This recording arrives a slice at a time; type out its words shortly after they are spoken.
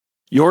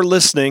You're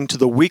listening to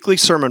the weekly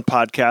sermon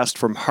podcast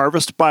from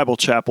Harvest Bible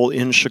Chapel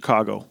in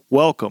Chicago.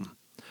 Welcome.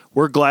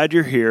 We're glad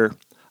you're here.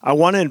 I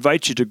want to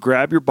invite you to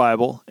grab your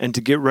Bible and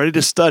to get ready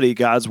to study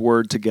God's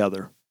Word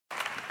together.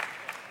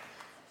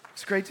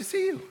 It's great to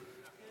see you.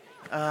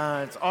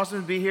 It's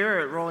awesome to be here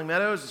at Rolling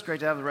Meadows. It's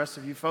great to have the rest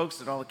of you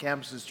folks at all the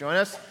campuses join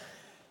us.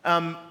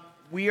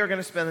 We are going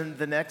to spend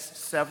the next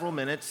several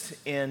minutes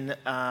in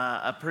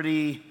a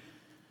pretty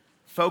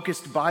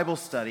focused Bible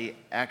study,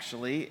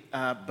 actually,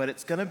 but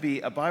it's going to be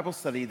a Bible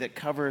study that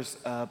covers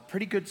a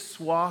pretty good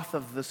swath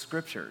of the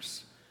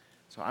Scriptures.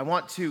 So I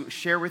want to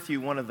share with you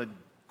one of the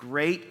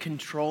great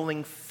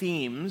controlling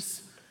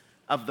themes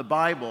of the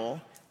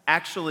Bible,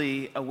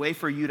 actually a way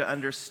for you to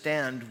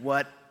understand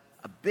what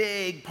a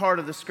big part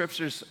of the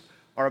Scriptures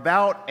are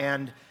about,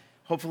 and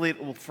hopefully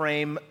it will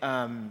frame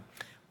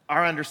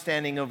our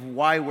understanding of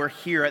why we're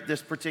here at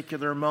this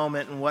particular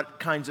moment and what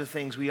kinds of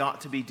things we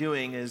ought to be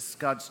doing as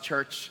God's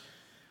church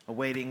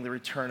awaiting the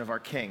return of our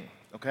King,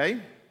 okay?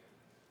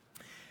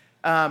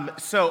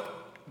 So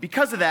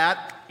because of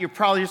that, you're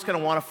probably just going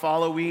to want to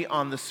follow me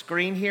on the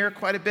screen here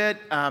quite a bit.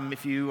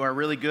 If you are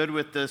really good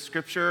with the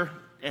Scripture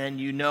and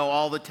you know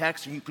all the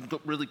text and you can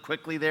go really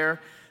quickly there,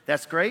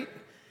 that's great.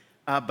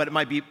 But it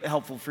might be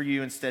helpful for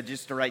you instead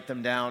just to write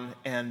them down,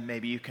 and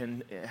maybe you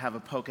can have a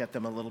poke at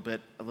them a little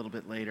bit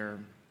later.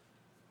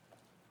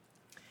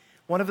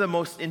 One of the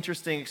most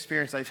interesting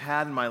experiences I've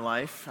had in my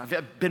life,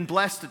 I've been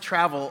blessed to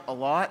travel a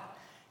lot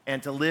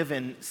and to live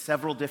in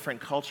several different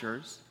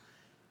cultures.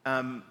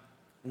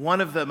 One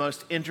of the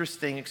most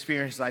interesting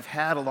experiences I've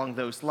had along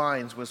those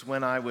lines was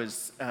when I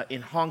was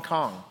in Hong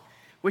Kong,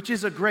 which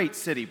is a great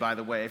city, by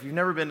the way. If you've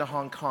never been to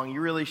Hong Kong,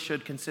 you really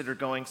should consider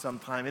going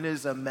sometime. It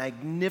is a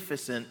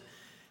magnificent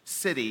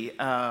city.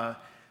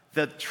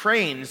 The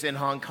trains in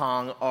Hong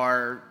Kong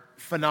are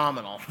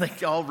phenomenal.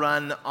 They all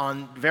run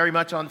very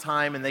much on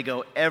time, and they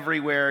go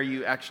everywhere.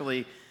 You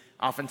actually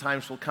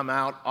oftentimes will come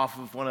out off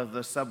of one of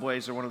the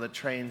subways or one of the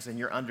trains, and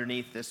you're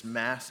underneath this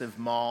massive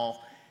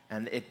mall,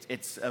 and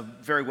it's a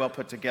very well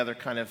put together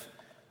kind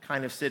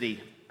of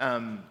city.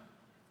 I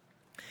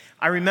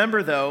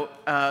remember though,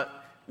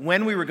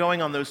 when we were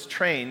going on those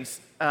trains,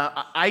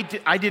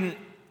 I didn't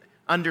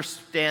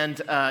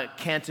understand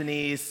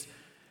Cantonese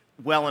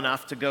well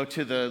enough to go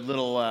to the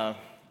little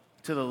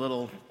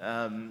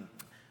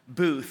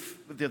booth,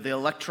 the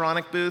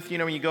electronic booth. You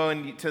know, when you go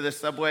into the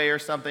subway or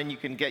something, you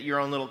can get your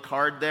own little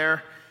card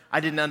there. I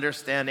didn't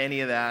understand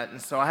any of that,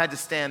 and so I had to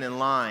stand in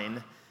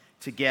line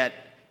to get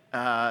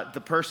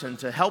the person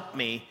to help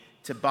me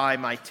to buy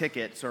my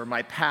tickets or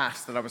my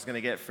pass that I was going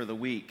to get for the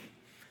week.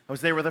 I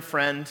was there with a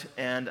friend,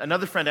 and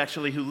another friend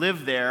actually who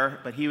lived there,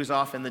 but he was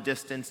off in the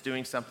distance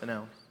doing something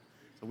else.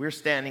 So we were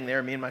standing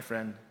there, me and my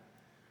friend.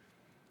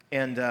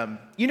 And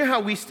you know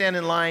how we stand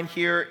in line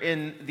here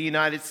in the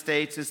United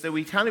States is that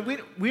we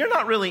are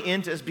not really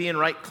into being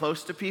right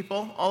close to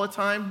people all the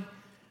time.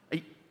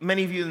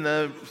 Many of you in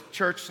the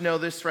church know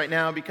this right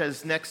now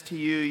because next to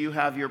you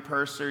have your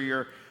purse or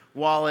your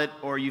wallet,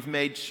 or you've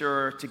made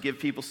sure to give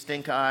people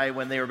stink eye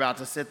when they were about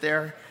to sit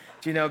there,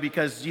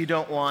 because you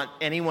don't want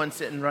anyone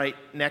sitting right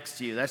next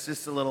to you. That's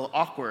just a little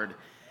awkward.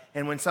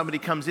 And when somebody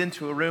comes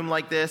into a room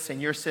like this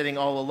and you're sitting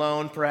all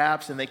alone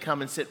perhaps, and they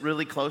come and sit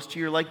really close to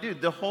you, you're like,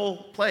 dude, the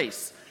whole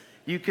place.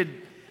 You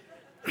could,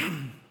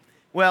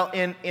 well,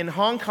 in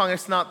Hong Kong,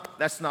 that's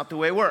not the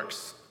way it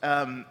works.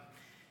 And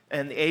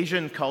the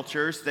Asian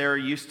cultures, they're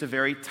used to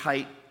very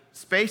tight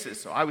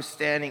spaces. So I was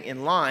standing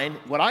in line,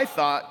 what I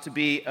thought to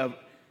be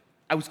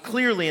I was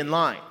clearly in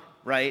line,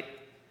 right?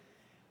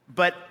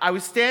 But I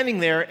was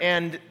standing there,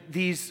 and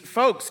these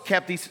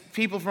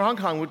people from Hong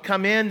Kong would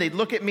come in, they'd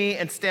look at me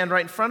and stand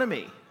right in front of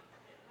me.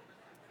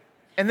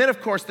 And then,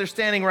 of course, they're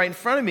standing right in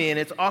front of me, and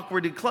it's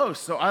awkwardly close,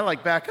 so I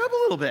back up a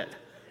little bit.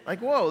 Like,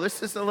 whoa,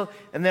 this is a little...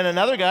 And then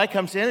another guy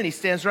comes in, and he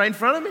stands right in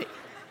front of me.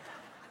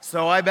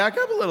 So I back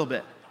up a little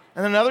bit.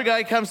 And then another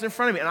guy comes in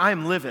front of me, and I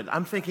am livid.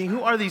 I'm thinking,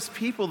 who are these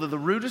people? They're the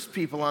rudest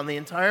people on the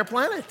entire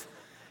planet.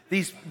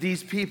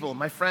 These people,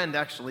 my friend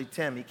actually,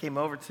 Tim, he came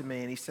over to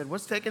me and he said,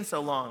 "What's taking so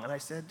long?" And I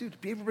said, "Dude,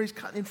 everybody's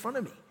cutting in front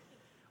of me.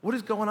 What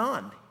is going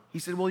on?" He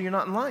said, "Well, you're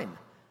not in line."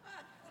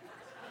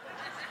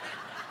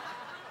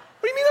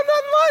 What do you mean I'm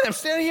not in line? I'm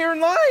standing here in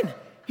line.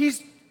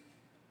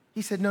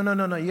 He said,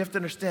 no, you have to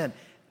understand.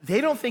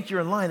 They don't think you're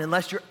in line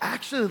unless you're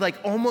actually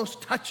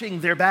almost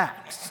touching their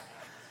backs.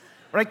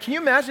 Right? Can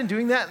you imagine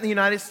doing that in the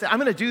United States? I'm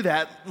going to do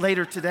that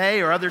later today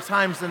or other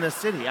times in the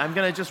city. I'm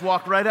going to just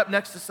walk right up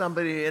next to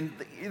somebody and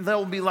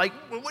they'll be like,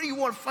 "Well, what do you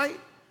want to fight?"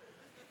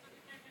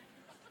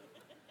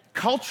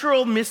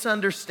 Cultural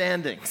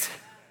misunderstandings.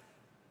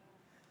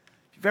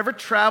 If you've ever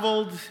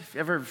traveled, if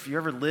you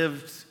ever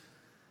lived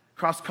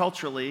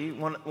cross-culturally,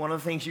 one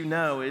of the things you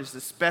know is,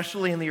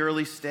 especially in the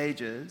early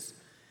stages,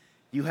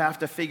 you have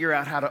to figure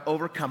out how to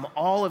overcome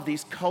all of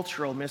these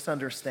cultural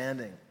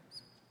misunderstandings.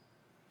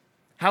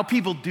 How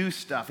people do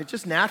stuff. It's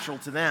just natural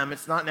to them.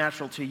 It's not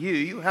natural to you.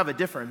 You have a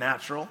different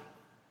natural.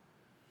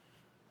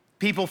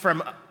 People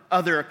from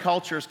other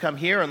cultures come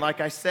here, and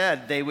like I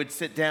said, they would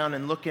sit down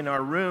and look in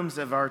our rooms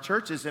of our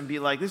churches and be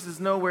like, "This is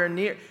nowhere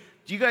near."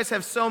 you guys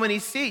have so many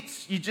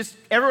seats?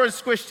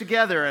 Everyone's squished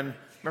together. And I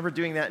remember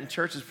doing that in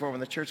churches before when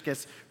the church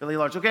gets really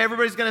large. Okay,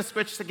 everybody's going to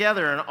squish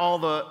together. And all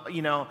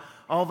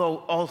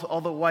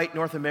the white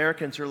North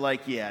Americans are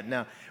like, yeah,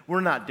 no,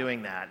 we're not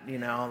doing that.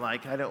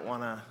 Like, I don't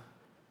want to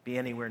be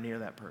anywhere near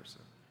that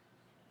person.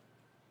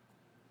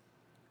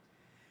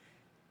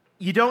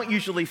 You don't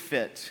usually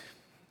fit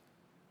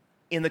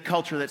in the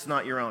culture that's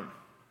not your own.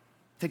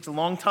 It takes a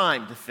long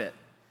time to fit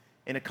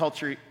in a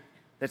culture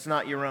that's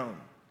not your own.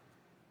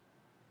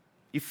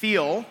 You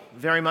feel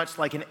very much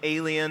like an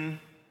alien.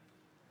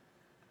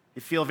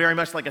 You feel very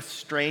much like a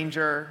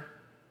stranger.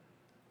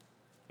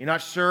 You're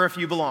not sure if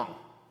you belong.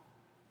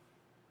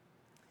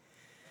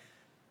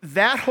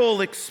 That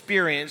whole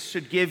experience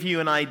should give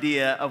you an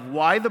idea of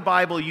why the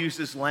Bible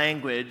uses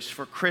language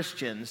for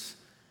Christians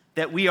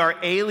that we are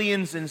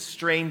aliens and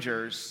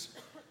strangers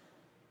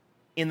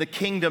in the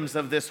kingdoms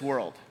of this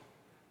world.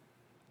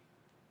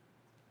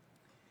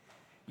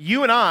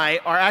 You and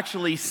I are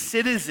actually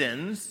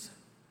citizens.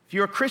 If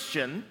you're a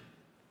Christian,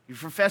 you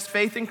profess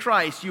faith in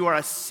Christ, you are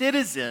a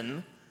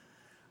citizen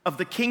of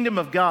the kingdom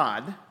of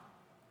God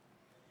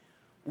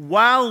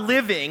while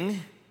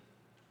living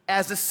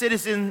as a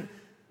citizen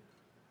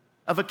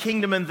of a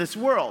kingdom in this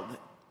world.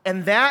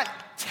 And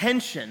that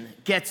tension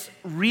gets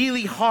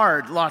really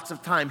hard lots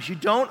of times. You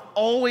don't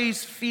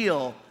always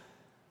feel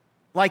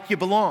like you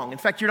belong. In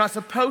fact, you're not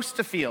supposed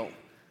to feel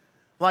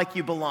like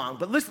you belong.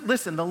 But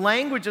listen, the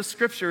language of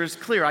Scripture is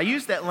clear. I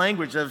use that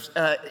language of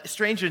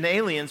strangers and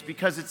aliens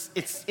because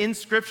it's in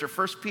Scripture.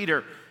 1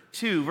 Peter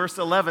 2, verse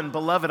 11,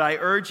 beloved, I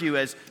urge you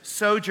as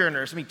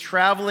sojourners,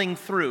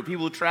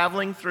 people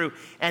traveling through,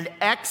 and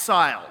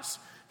exiles,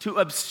 to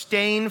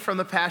abstain from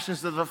the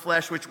passions of the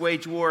flesh which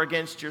wage war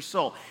against your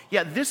soul.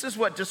 Yeah, this is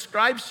what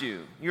describes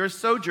you. You're a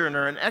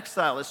sojourner, an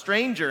exile, a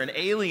stranger, an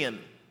alien.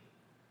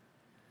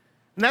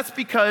 And that's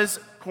because,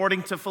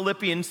 according to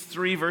Philippians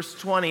 3, verse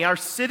 20, our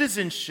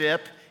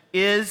citizenship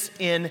is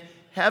in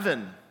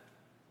heaven.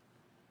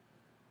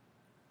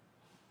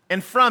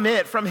 And from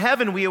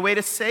heaven, we await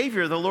a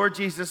Savior, the Lord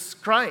Jesus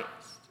Christ.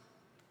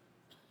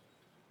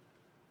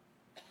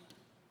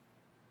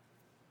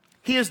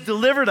 He has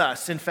delivered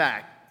us, in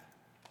fact,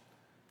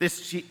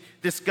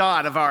 this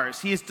God of ours.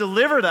 He has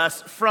delivered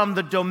us from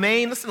the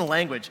domain, listen to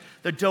language,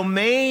 the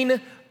domain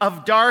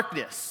of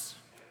darkness,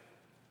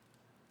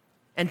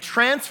 and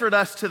transferred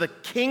us to the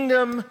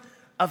kingdom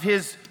of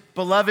his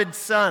beloved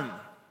Son.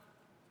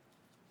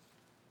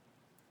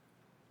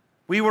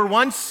 We were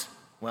once,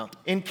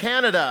 in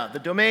Canada, the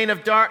domain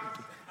of dark.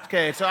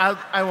 Okay, so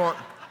I won't.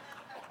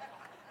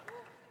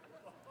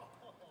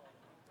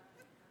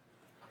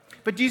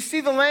 But do you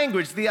see the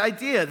language, the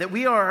idea that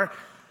we are,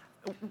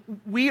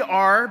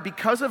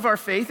 because of our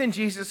faith in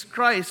Jesus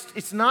Christ,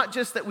 it's not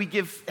just that we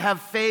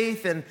have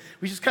faith and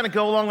we just kind of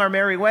go along our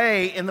merry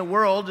way in the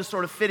world, just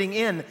sort of fitting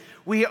in.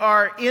 We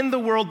are in the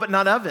world, but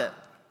not of it.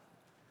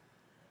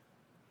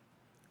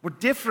 We're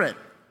different.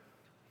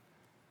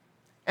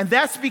 And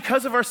that's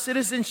because of our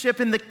citizenship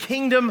in the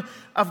kingdom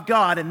of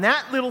God. And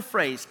that little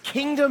phrase,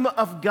 kingdom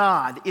of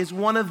God, is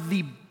one of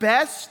the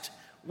best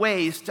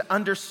ways to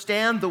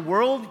understand the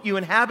world you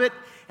inhabit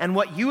and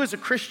what you as a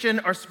Christian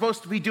are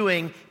supposed to be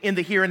doing in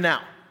the here and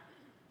now.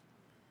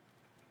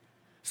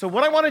 So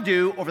what I want to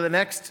do over the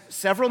next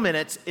several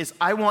minutes is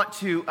I want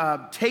to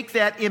take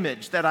that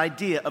image, that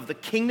idea of the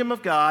kingdom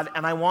of God,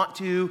 and I want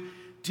to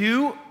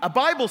do a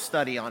Bible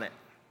study on it.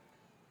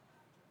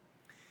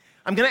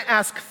 I'm going to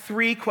ask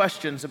 3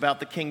 questions about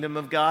the kingdom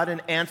of God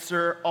and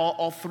answer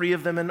all 3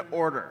 of them in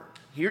order.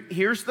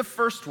 Here's the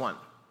first one.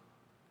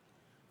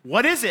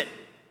 What is it?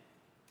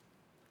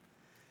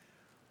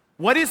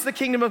 What is the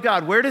kingdom of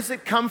God? Where does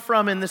it come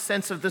from in the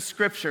sense of the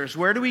Scriptures?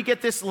 Where do we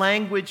get this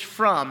language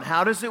from?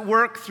 How does it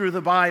work through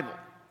the Bible?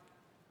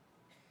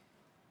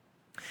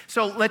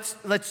 So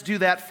let's do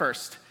that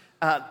first.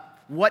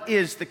 What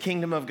is the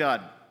kingdom of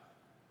God?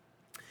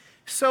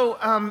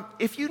 So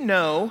if you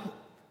know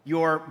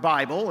your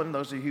Bible, and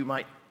those of you who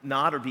might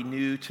not or be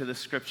new to the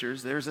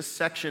Scriptures, there's a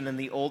section in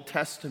the Old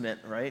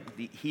Testament, right?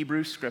 The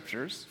Hebrew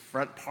Scriptures,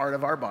 front part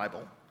of our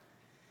Bible.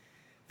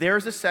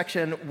 There's a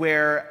section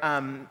where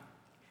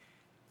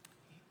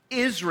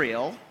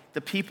Israel,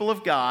 the people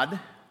of God,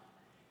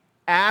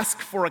 ask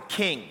for a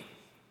king.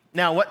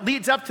 Now, what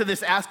leads up to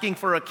this asking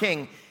for a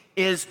king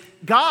is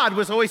God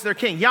was always their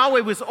king. Yahweh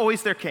was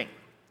always their king.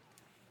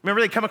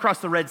 Remember, they come across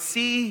the Red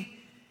Sea.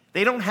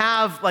 They don't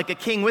have like a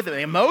king with them.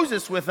 They have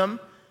Moses with them,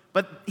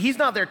 but he's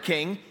not their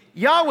king.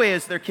 Yahweh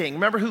is their king.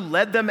 Remember who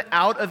led them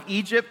out of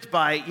Egypt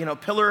by,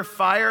 pillar of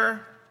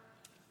fire?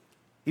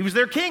 He was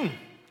their king.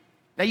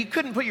 Now, you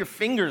couldn't put your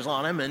fingers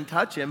on him and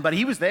touch him, but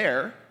he was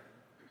there.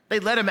 They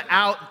led him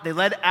out. They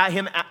led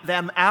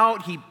them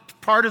out. He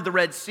parted the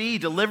Red Sea,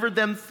 delivered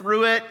them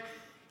through it.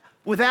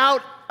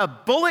 Without a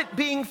bullet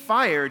being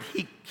fired,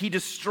 he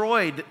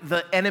destroyed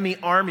the enemy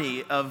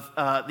army of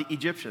the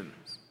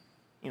Egyptians.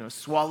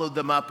 Swallowed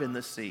them up in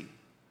the sea.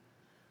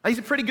 Now, he's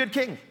a pretty good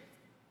king.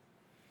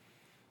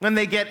 When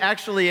they get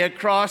actually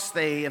across,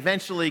 they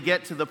eventually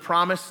get to the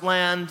promised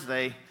land.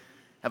 They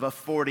have a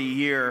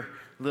 40-year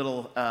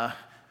little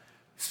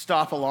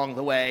stop along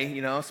the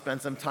way,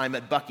 spend some time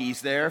at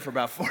Buc-ee's there for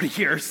about 40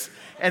 years.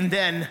 And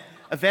then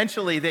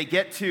eventually they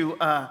get to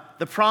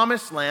the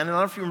Promised Land. And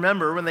I don't know if you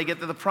remember, when they get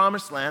to the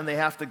Promised Land, they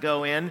have to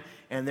go in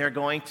and they're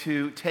going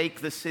to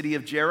take the city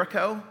of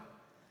Jericho.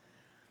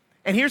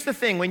 And here's the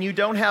thing, when you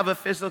don't have a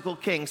physical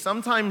king,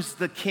 sometimes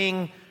the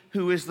king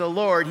who is the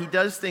Lord, he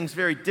does things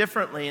very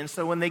differently. And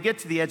so when they get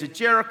to the edge of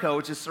Jericho,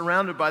 which is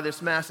surrounded by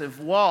this massive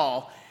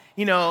wall,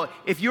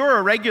 if you're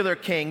a regular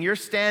king, you're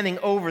standing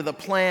over the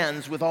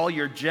plans with all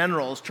your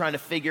generals trying to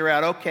figure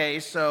out, okay,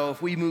 so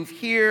if we move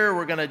here,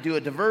 we're going to do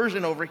a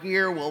diversion over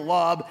here, we'll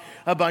lob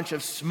a bunch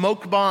of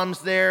smoke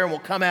bombs there, and we'll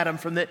come at them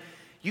from the...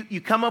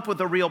 You come up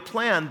with a real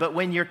plan, but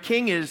when your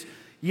king is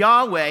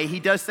Yahweh, he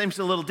does things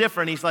a little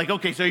different. He's like,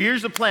 okay, so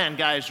here's the plan,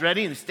 guys.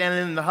 Ready? And he's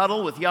standing in the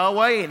huddle with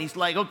Yahweh, and he's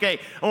like, okay,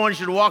 I want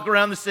you to walk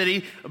around the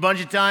city a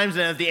bunch of times,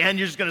 and at the end,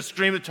 you're just going to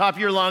scream at the top of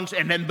your lungs,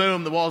 and then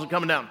boom, the walls are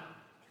coming down.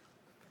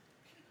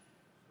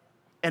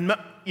 And,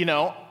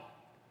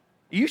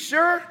 you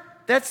sure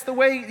that's the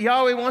way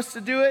Yahweh wants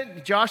to do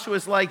it?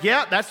 Joshua's like,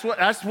 yeah, that's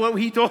what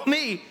he told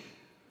me.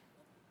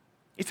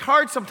 It's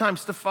hard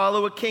sometimes to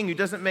follow a king who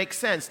doesn't make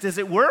sense. Does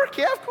it work?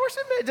 Yeah, of course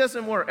it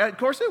doesn't work. Of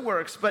course it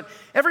works. But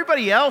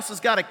everybody else has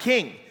got a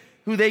king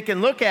who they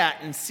can look at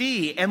and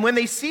see. And when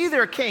they see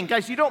their king,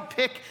 guys, you don't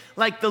pick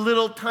like the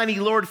little tiny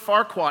Lord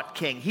Farquaad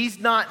king.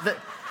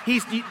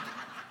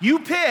 You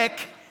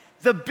pick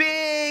the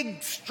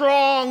big,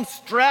 strong,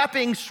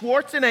 strapping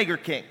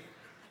Schwarzenegger king.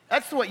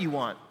 That's what you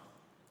want.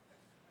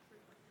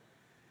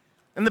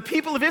 And the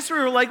people of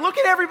Israel were like, look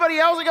at everybody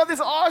else. I got this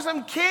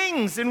awesome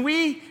kings. And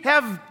we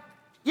have,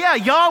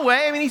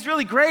 Yahweh. I mean, he's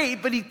really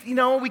great. But,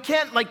 we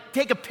can't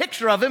take a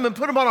picture of him and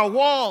put him on a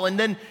wall and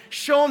then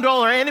show him to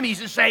all our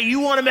enemies and say, you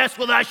want to mess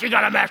with us, you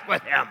got to mess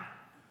with him.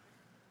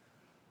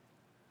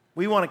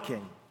 We want a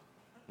king.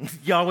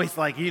 Yahweh's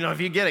like, if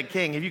you get a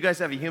king, if you guys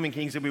have a human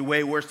king, he's going to be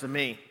way worse than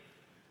me.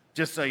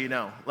 Just so you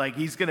know,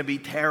 he's going to be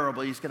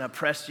terrible. He's going to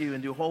oppress you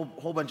and do a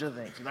whole bunch of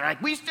things. And they're like,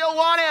 we still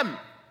want him.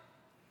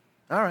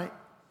 All right.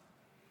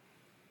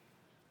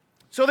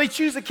 So they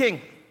choose a king.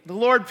 The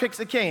Lord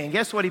picks a king. And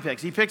guess what he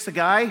picks? He picks a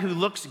guy who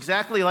looks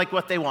exactly like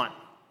what they want.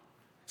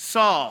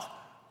 Saul.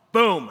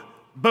 Boom.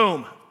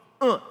 Boom.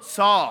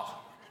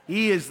 Saul.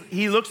 He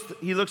looks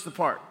the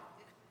part.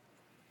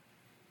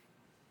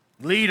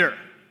 Leader.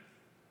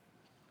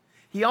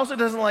 He also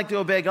doesn't like to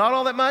obey God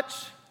all that much,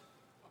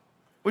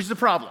 which is a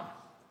problem.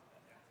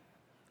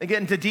 They get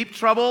into deep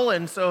trouble,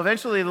 and so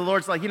eventually the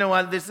Lord's like, you know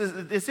what, this is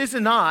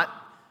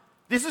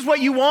what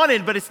you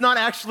wanted, but it's not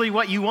actually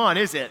what you want,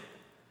 is it?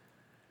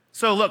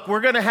 So look,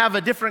 we're going to have a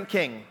different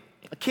king,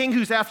 a king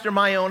who's after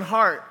my own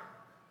heart.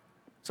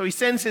 So he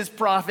sends his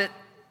prophet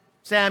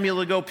Samuel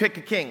to go pick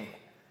a king.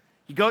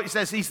 He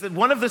says he's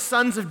one of the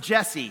sons of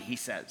Jesse, he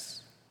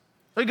says.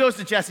 So he goes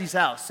to Jesse's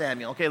house,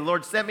 Samuel. Okay, the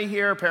Lord sent me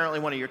here. Apparently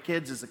one of your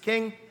kids is a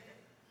king.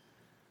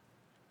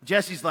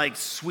 Jesse's like,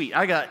 sweet,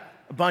 I got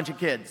a bunch of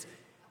kids.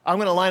 I'm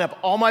going to line up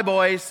all my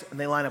boys, and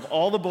they line up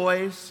all the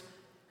boys,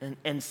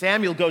 and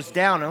Samuel goes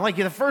down, and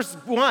the first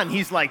one,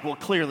 he's like, well,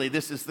 clearly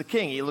this is the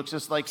king. He looks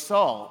just like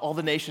Saul. All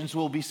the nations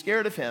will be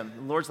scared of him.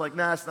 And the Lord's like,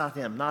 nah, it's not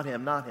him, not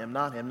him, not him,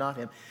 not him, not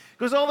him.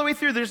 Goes all the way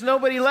through. There's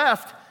nobody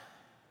left.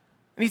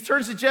 And he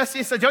turns to Jesse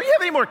and says, don't you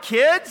have any more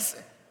kids?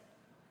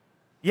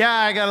 Yeah,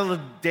 I got a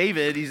little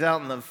David. He's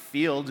out in the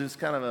field. Just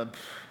kind of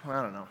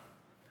I don't know.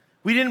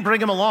 We didn't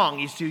bring him along.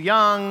 He's too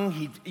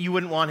young. You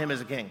wouldn't want him as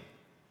a king.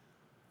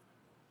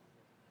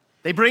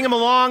 They bring him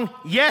along.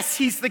 Yes,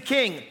 he's the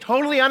king.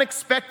 Totally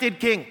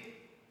unexpected king.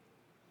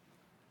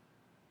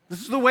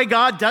 This is the way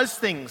God does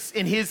things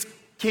in his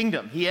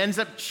kingdom. He ends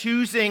up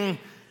choosing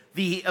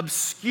the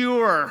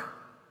obscure,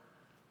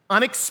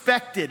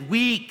 unexpected,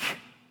 weak.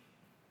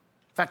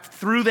 In fact,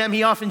 through them,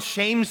 he often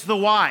shames the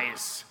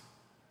wise.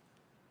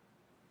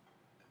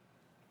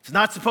 It's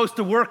not supposed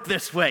to work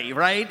this way,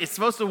 right? It's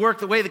supposed to work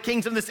the way the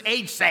kings of this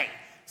age say.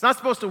 It's not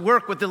supposed to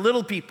work with the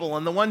little people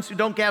and the ones who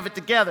don't have it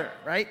together,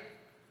 right?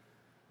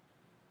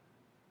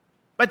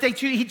 But he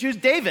chooses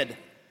David.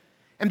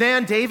 And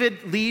then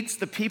David leads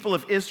the people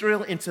of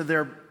Israel into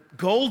their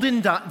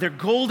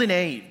golden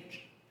age.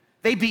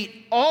 They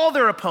beat all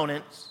their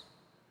opponents.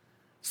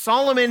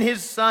 Solomon,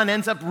 his son,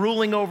 ends up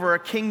ruling over a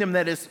kingdom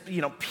that is,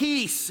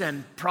 peace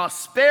and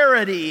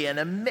prosperity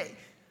and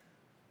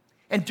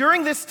And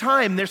during this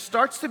time, there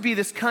starts to be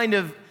this kind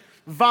of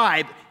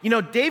vibe.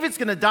 David's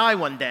going to die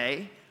one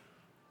day,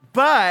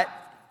 but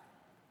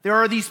there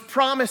are these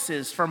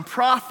promises from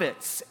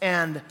prophets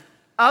and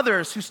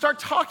others who start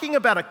talking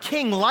about a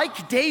king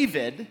like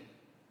David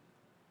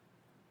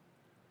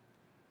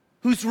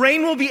whose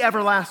reign will be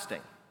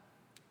everlasting.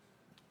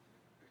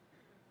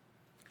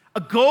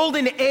 A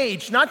golden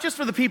age, not just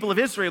for the people of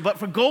Israel, but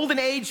for golden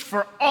age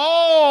for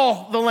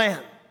all the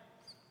land.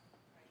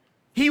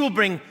 He will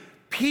bring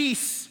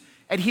peace,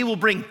 and he will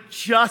bring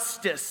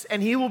justice,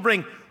 and he will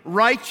bring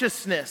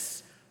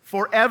righteousness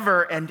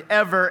forever and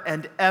ever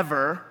and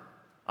ever.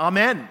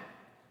 Amen.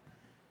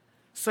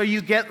 So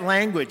you get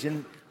language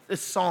in the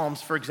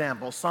Psalms, for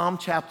example, Psalm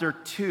chapter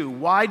 2.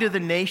 Why do the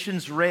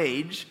nations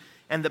rage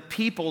and the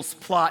peoples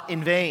plot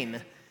in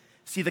vain?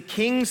 See, the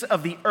kings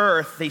of the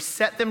earth, they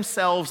set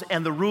themselves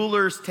and the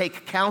rulers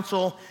take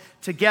counsel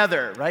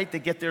together, right? They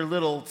get their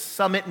little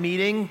summit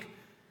meeting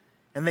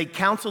and they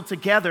counsel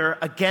together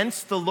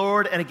against the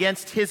Lord and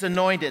against his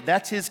anointed.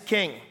 That's his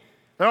king.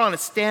 They're on to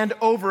stand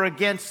over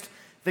against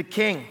the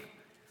king.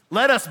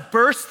 Let us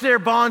burst their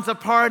bonds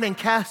apart and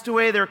cast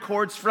away their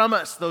cords from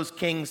us, those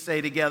kings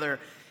say together.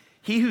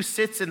 He who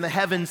sits in the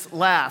heavens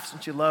laughs.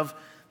 Don't you love,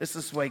 this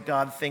is the way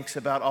God thinks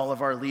about all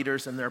of our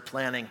leaders and their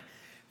planning.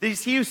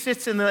 He who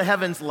sits in the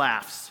heavens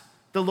laughs.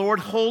 The Lord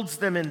holds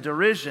them in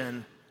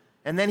derision,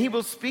 and then he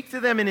will speak to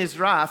them in his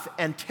wrath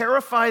and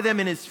terrify them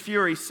in his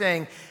fury,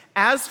 saying,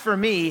 as for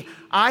me,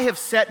 I have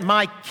set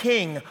my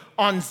king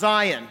on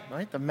Zion,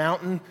 right? The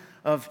mountain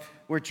of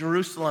where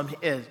Jerusalem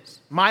is,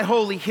 my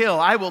holy hill.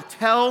 I will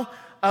tell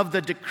of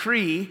the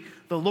decree.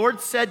 The Lord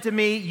said to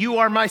me, you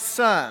are my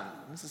son.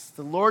 This is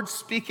the Lord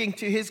speaking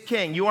to his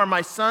king. You are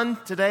my son.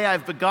 Today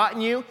I've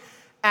begotten you.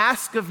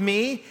 Ask of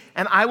me,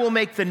 and I will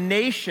make the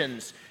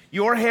nations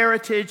your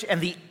heritage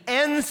and the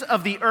ends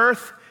of the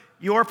earth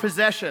your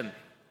possession.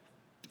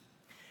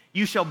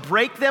 You shall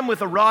break them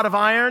with a rod of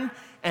iron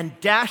and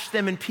dash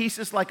them in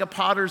pieces like a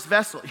potter's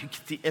vessel. You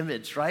get the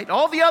image, right?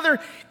 All the other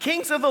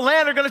kings of the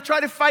land are going to try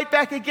to fight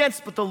back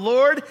against, but the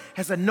Lord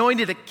has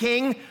anointed a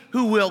king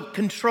who will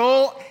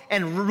control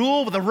and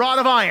rule with a rod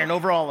of iron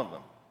over all of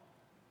them.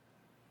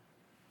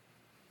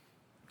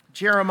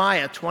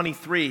 Jeremiah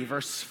 23,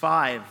 verse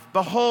 5.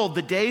 Behold,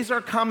 the days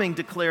are coming,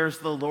 declares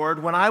the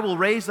Lord, when I will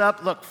raise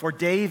up, look, for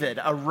David,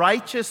 a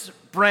righteous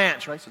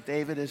branch, right? So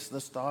David is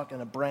the stalk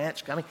and a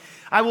branch coming.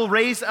 I will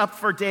raise up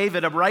for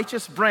David a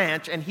righteous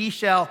branch, and he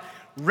shall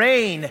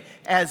reign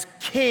as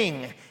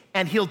king,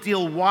 and he'll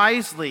deal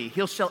wisely.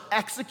 He shall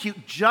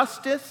execute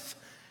justice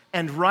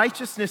and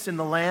righteousness in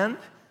the land.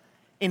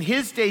 In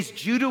his days,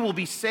 Judah will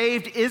be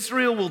saved,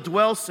 Israel will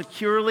dwell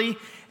securely,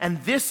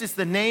 and this is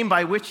the name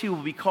by which he will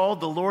be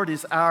called. The Lord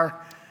is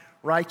our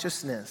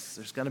righteousness.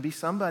 There's going to be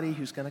somebody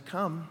who's going to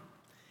come.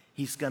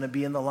 He's going to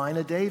be in the line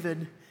of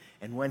David,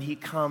 and when he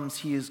comes,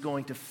 he is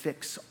going to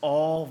fix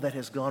all that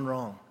has gone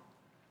wrong.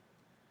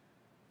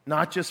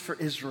 Not just for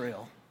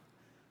Israel,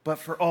 but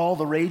for all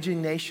the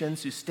raging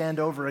nations who stand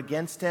over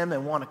against him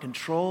and want to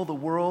control the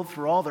world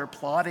through all their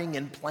plotting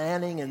and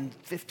planning and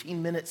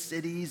 15-minute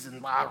cities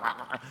and blah, blah,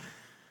 blah.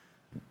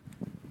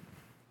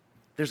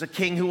 There's a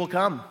king who will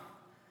come,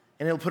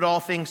 and he'll put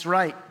all things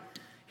right.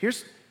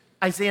 Here's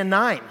Isaiah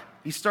 9.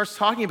 He starts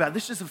talking about it.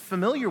 This is a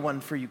familiar one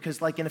for you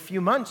because like in a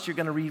few months, you're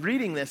going to be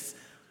reading this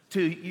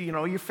to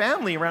your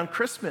family around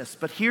Christmas.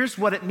 But here's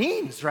what it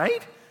means,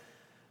 right?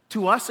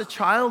 To us a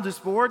child is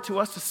born, to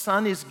us a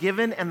son is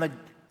given, and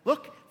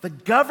the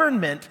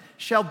government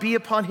shall be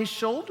upon his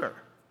shoulder.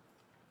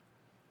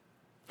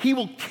 He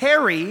will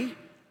carry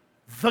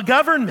the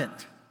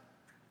government.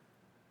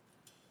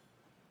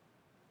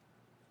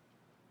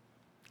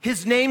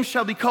 His name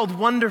shall be called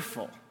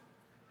Wonderful,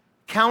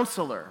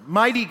 Counselor,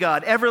 Mighty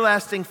God,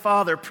 Everlasting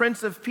Father,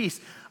 Prince of Peace.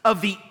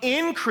 Of the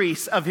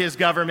increase of his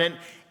government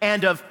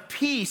and of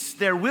peace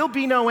there will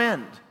be no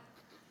end.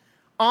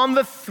 On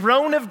the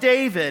throne of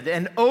David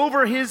and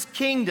over his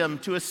kingdom,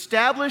 to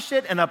establish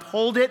it and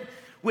uphold it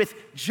with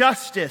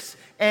justice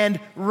and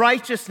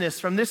righteousness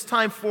from this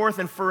time forth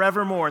and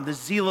forevermore. And the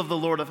zeal of the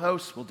Lord of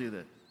hosts will do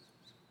this.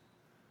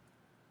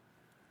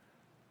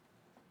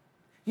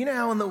 You know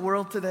how in the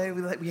world today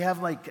we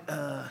have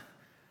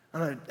I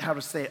don't know how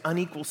to say it,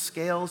 unequal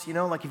scales,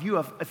 like if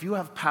you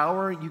have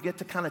power, you get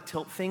to kind of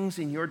tilt things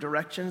in your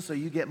direction, so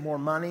you get more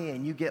money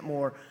and you get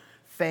more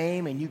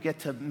fame and you get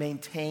to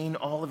maintain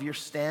all of your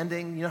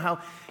standing. You know how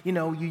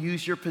you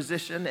use your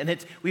position,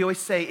 and we always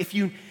say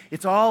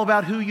it's all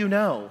about who you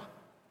know.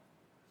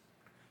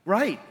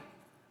 Right.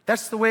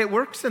 That's the way it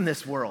works in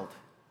this world.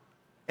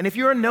 And if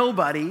you're a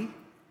nobody,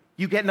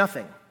 you get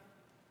nothing.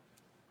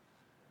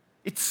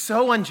 It's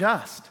so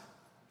unjust.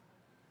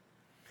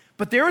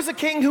 But there is a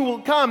king who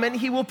will come, and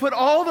he will put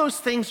all those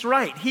things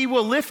right. He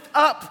will lift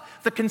up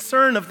the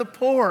concern of the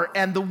poor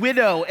and the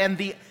widow and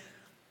the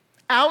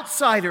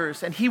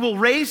outsiders, and he will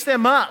raise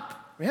them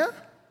up. Yeah?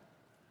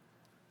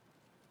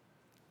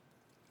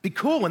 Be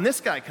cool when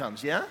this guy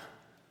comes, yeah?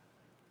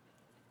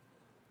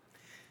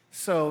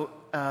 So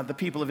the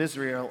people of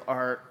Israel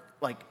are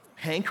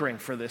hankering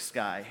for this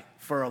guy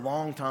for a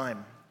long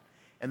time,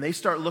 and they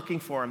start looking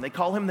for him. They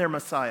call him their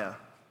Messiah.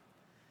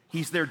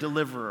 He's their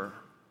deliverer.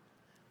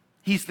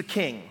 He's the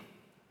king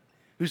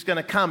who's going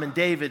to come in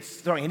David's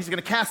throne, and he's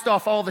going to cast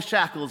off all the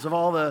shackles of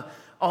all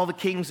the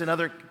kings and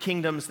other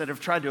kingdoms that have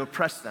tried to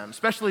oppress them,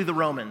 especially the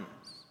Romans,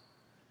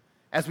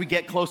 as we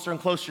get closer and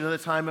closer to the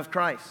time of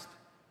Christ.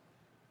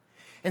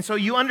 And so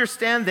you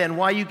understand then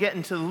why you get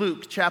into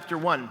Luke chapter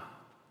 1,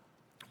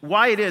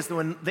 why it is that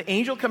when the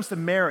angel comes to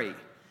Mary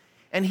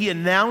and he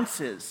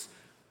announces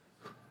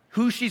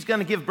who she's going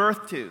to give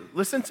birth to,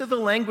 listen to the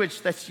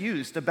language that's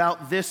used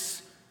about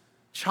this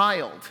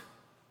child.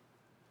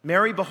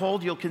 Mary,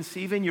 behold, you'll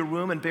conceive in your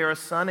womb and bear a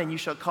son, and you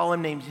shall call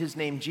his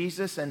name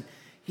Jesus, and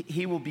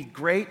he will be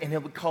great, and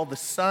he'll be called the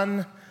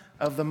Son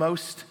of the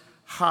Most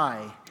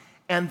High.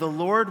 And the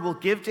Lord will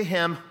give to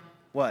him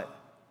what?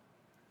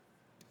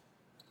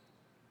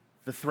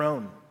 the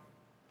throne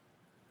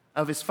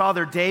of his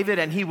father David,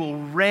 and he will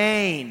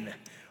reign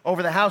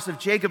over the house of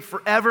Jacob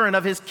forever, and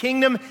of his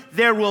kingdom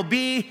there will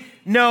be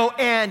no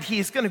end.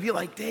 He's going to be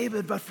like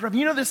David, but from,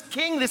 this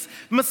king, this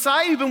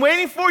Messiah you've been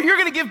waiting for, you're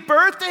going to give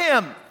birth to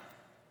him.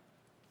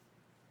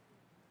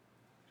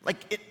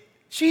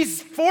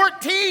 She's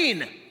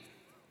 14.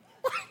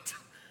 What?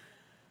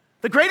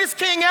 The greatest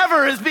king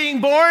ever is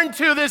being born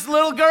to this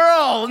little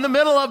girl in the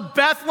middle of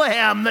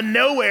Bethlehem, the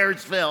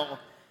Nowheresville.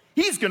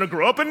 He's going to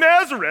grow up in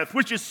Nazareth,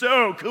 which is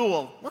so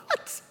cool.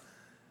 What?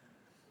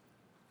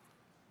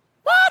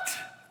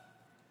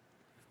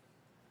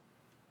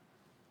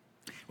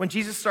 When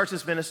Jesus starts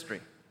his ministry,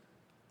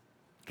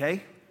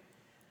 okay,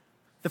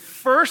 the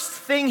first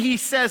thing he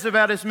says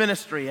about his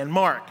ministry in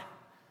Mark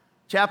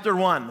chapter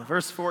 1,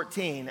 verse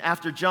 14,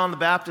 after John the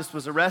Baptist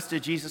was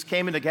arrested, Jesus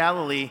came into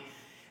Galilee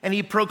and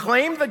he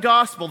proclaimed the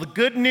gospel, the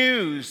good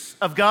news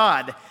of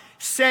God,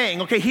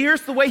 saying, okay,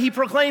 here's the way he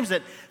proclaims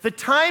it: the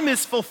time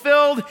is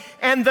fulfilled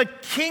and the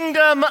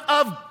kingdom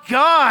of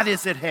God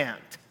is at hand.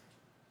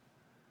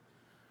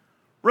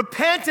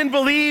 Repent and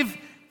believe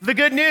the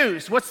good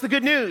news. What's the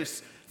good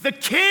news? The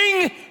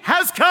king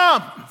has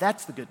come.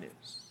 That's the good news.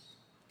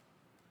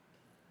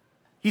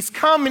 He's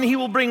come and he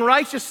will bring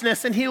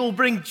righteousness and he will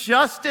bring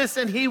justice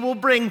and he will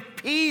bring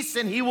peace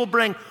and he will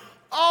bring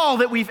all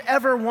that we've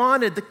ever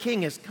wanted. The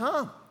king has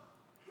come.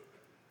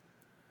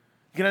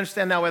 You can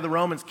understand now why the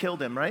Romans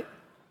killed him, right?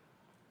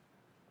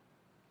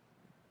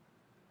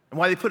 And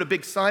why they put a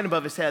big sign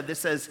above his head that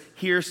says,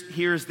 here's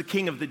the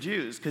king of the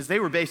Jews. Because they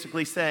were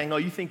basically saying, oh,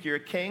 you think you're a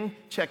king?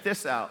 Check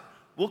this out.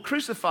 We'll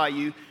crucify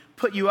you,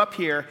 put you up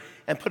here,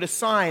 and put a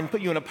sign, put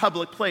you in a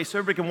public place so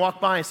everybody can walk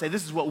by and say,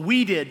 this is what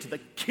we did to the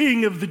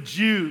king of the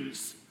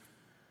Jews,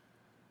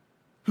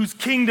 whose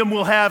kingdom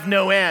will have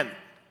no end.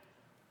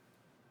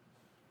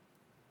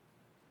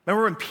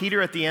 Remember when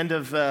Peter at the end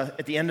of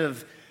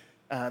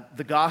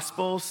the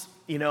Gospels,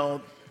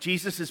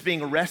 Jesus is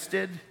being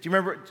arrested. Do you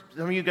remember?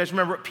 Some of you guys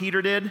remember what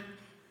Peter did?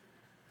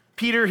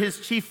 Peter,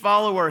 his chief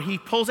follower, he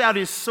pulls out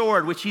his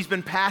sword, which he's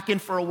been packing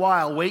for a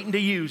while, waiting to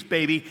use,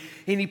 baby.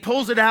 And he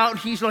pulls it out, and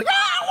he's like,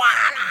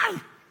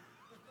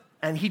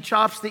 and he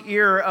chops the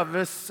ear of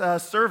this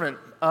servant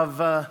of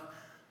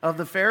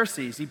the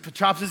Pharisees. He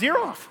chops his ear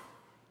off.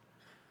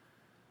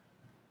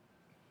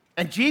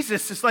 And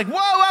Jesus is like,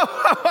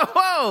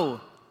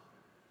 whoa.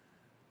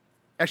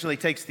 Actually,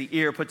 he takes the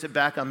ear, puts it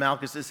back on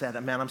Malchus's head.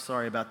 Man, I'm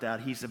sorry about that.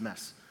 He's a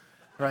mess,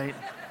 right?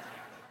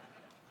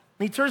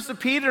 And he turns to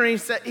Peter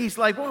and he's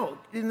like, whoa,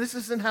 this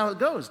isn't how it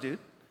goes, dude.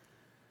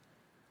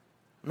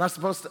 I'm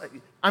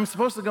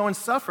supposed to go and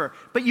suffer.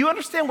 But you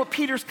understand what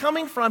Peter's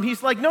coming from.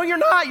 He's like, no, you're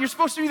not. You're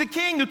supposed to be the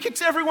king who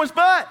kicks everyone's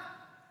butt.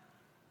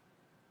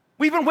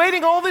 We've been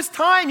waiting all this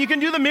time. You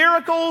can do the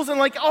miracles and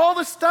all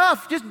the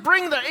stuff. Just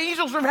bring the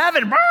angels from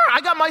heaven. Brr,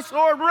 I got my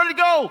sword. We're ready to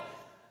go.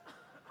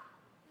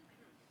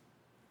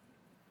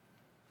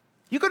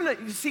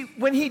 You see,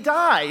 when he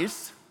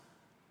dies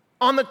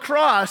on the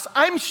cross,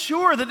 I'm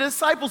sure the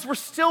disciples were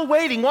still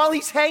waiting while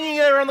he's hanging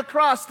there on the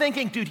cross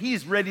thinking, dude,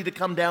 he's ready to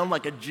come down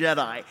like a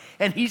Jedi.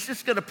 And he's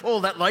just going to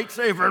pull that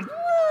lightsaber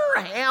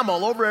and ham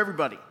all over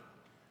everybody.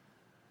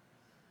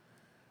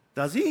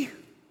 Does he?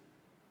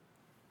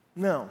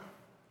 No.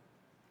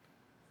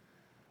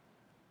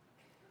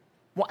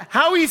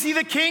 How is he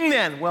the king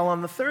then? Well,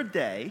 on the third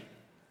day,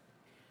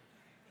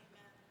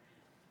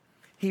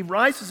 he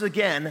rises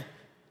again,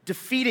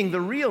 defeating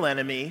the real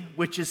enemy,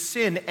 which is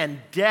sin and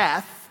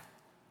death.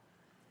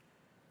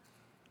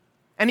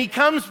 And he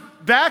comes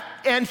back,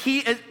 and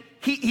he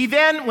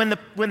then, when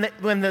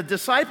the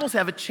disciples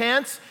have a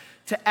chance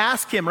to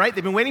ask him, right?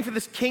 They've been waiting for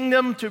this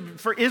kingdom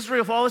for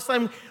Israel for all this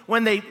time.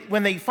 When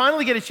they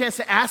finally get a chance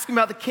to ask him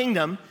about the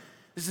kingdom,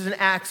 this is in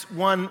Acts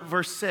 1,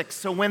 verse 6.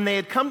 So when they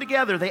had come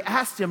together, they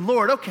asked him,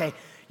 Lord, okay,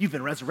 you've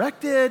been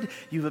resurrected,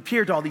 you've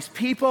appeared to all these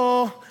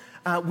people.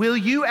 Will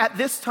you at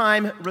this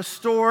time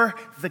restore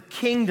the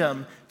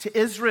kingdom to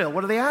Israel?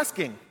 What are they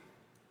asking?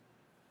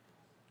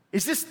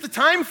 Is this the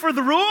time for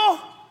the rule?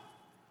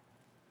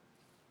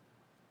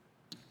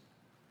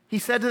 He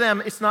said to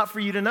them, it's not for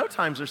you to know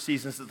times or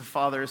seasons that the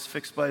Father has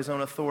fixed by his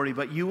own authority,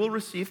 but you will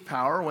receive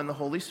power when the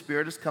Holy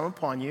Spirit has come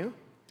upon you,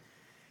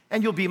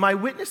 and you'll be my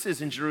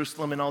witnesses in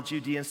Jerusalem and all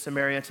Judea and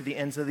Samaria to the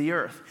ends of the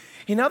earth.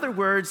 In other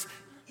words,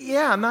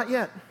 yeah, not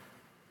yet.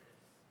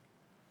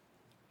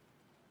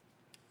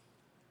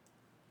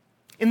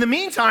 In the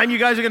meantime, you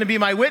guys are going to be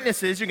my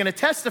witnesses. You're going to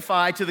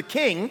testify to the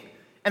king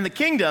and the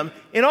kingdom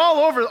in all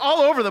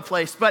over the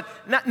place, but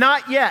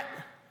not yet.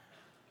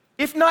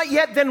 If not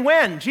yet, then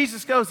when?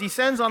 Jesus goes, he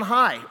sends on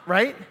high,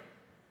 right?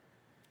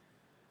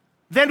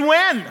 Then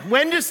when?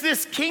 When does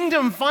this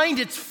kingdom find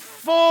its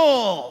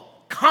full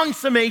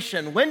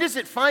consummation? When does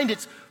it find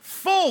its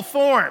full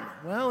form?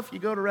 Well, if you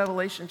go to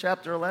Revelation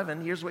chapter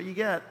 11, here's what you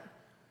get.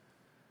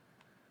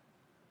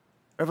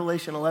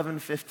 Revelation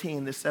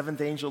 11:15, the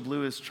seventh angel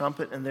blew his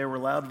trumpet, and there were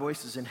loud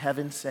voices in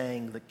heaven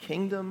saying, the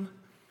kingdom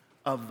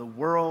of the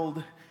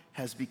world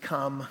has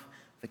become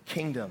the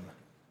kingdom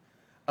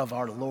of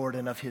our Lord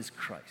and of his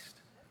Christ.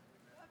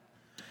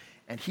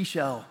 And he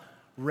shall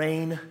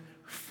reign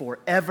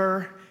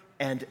forever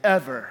and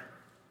ever.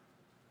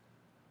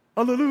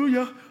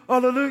 Hallelujah,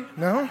 hallelujah.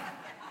 No?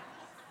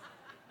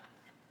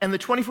 And the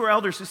 24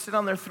 elders who sit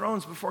on their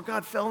thrones before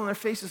God fell on their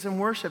faces in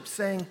worship,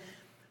 saying,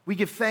 we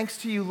give thanks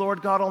to you,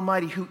 Lord God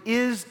Almighty, who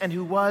is and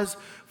who was,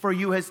 for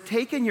you has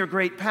taken your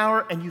great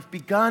power and you've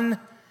begun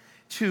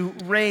to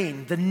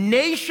reign. The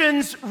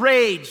nations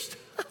raged.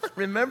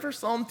 Remember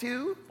Psalm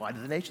 2? Why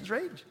did the nations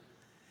rage?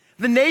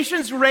 The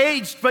nations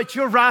raged, but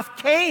your wrath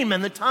came,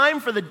 and the time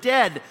for the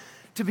dead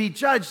to be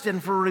judged,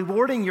 and for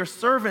rewarding your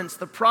servants,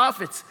 the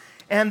prophets,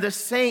 and the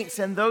saints,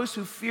 and those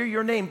who fear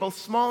your name, both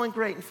small and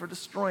great, and for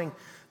destroying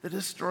the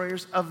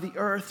destroyers of the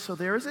earth. So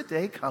there is a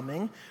day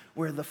coming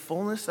where the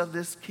fullness of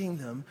this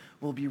kingdom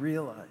will be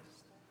realized.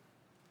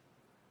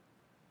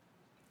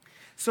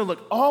 So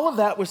look, all of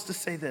that was to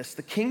say this: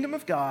 the kingdom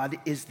of God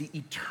is the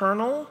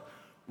eternal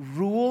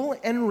rule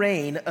and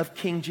reign of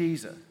King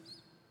Jesus.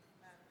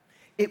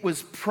 It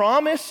was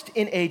promised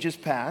in ages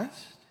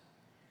past.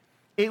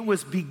 It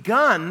was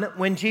begun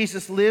when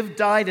Jesus lived,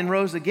 died, and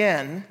rose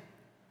again.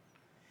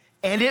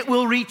 And it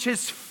will reach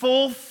its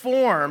full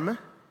form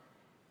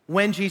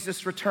when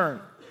Jesus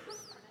returns.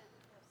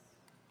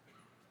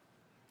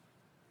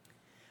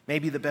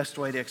 Maybe the best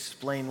way to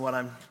explain what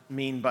I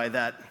mean by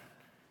that,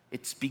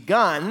 it's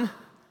begun,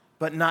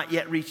 but not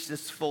yet reached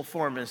its full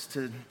form, is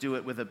to do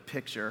it with a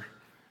picture.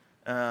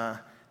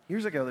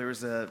 Years ago, there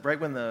was right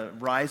when the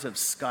Rise of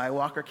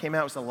Skywalker came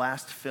out, it was the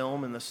last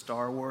film in the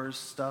Star Wars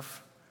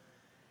stuff.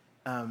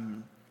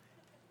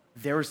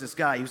 There was this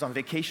guy, he was on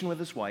vacation with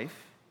his wife,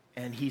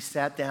 and he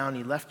sat down,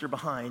 he left her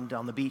behind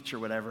on the beach or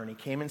whatever, and he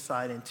came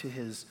inside into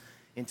his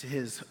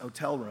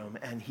hotel room,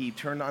 and he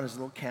turned on his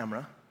little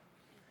camera,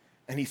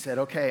 and he said,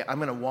 okay, I'm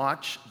gonna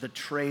watch the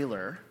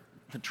trailer.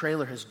 The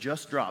trailer has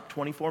just dropped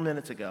 24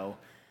 minutes ago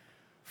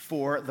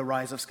for The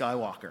Rise of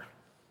Skywalker.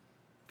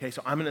 Okay,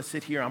 so I'm gonna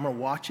sit here, I'm gonna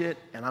watch it,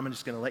 and I'm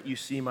just gonna let you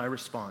see my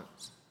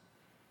response.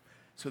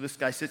 So this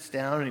guy sits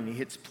down and he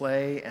hits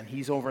play, and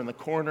he's over in the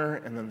corner,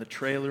 and then the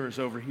trailer is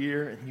over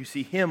here, and you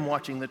see him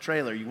watching the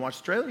trailer. You watch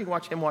the trailer, you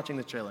watch him watching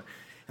the trailer.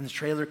 And the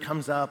trailer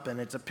comes up, and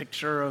it's a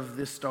picture of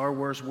this Star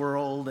Wars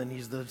world, and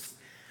he's the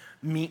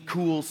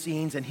cool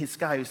scenes, and his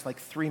guy was like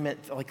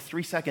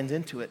 3 seconds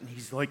into it, and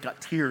he's like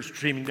got tears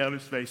streaming down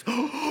his face.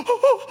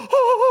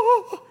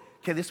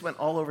 Okay, this went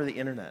all over the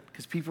internet,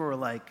 because people were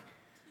like,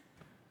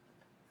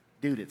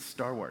 dude, it's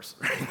Star Wars.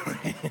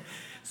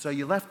 So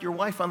you left your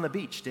wife on the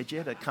beach, did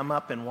you, to come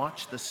up and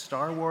watch the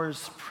Star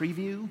Wars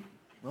preview?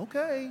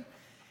 Okay.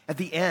 At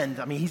the end,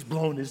 I mean, he's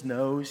blowing his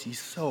nose. He's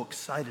so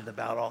excited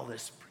about all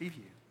this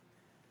preview.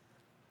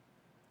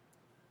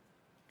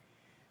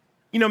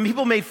 You know,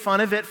 people made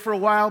fun of it for a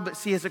while, but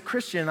see, as a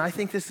Christian, I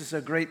think this is a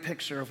great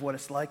picture of what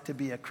it's like to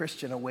be a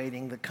Christian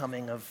awaiting the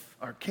coming of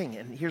our King.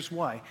 And here's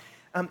why.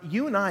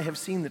 You and I have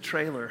seen the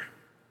trailer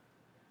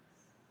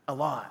a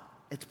lot.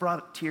 It's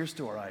brought tears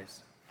to our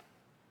eyes.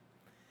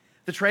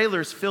 The trailer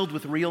is filled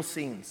with real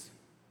scenes,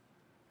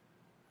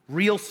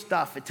 real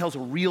stuff. It tells a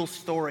real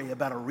story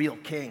about a real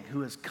king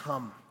who has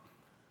come.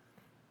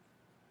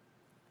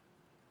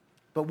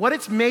 But what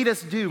it's made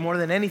us do more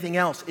than anything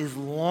else is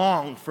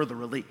long for the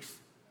release.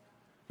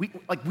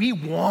 We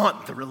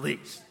want the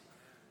release.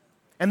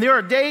 And there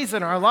are days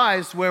in our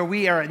lives where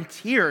we are in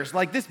tears,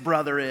 like this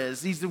brother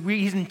is. He's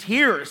in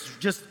tears,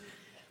 just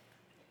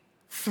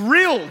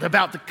thrilled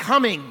about the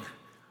coming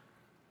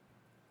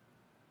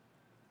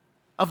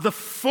of the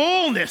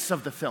fullness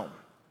of the film.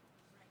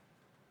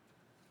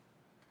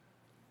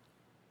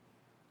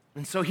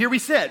 And so here we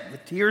sit,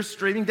 with tears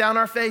streaming down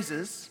our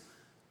faces,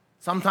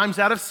 sometimes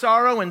out of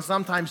sorrow and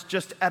sometimes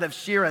just out of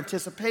sheer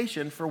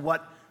anticipation for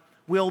what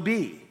will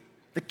be.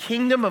 The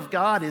kingdom of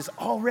God is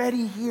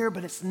already here,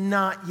 but it's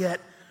not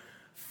yet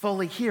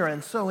fully here.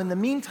 And so in the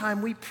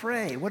meantime, we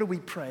pray. What do we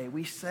pray?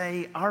 We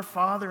say, Our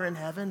Father in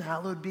heaven,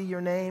 hallowed be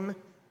your name.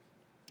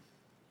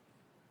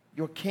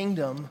 Your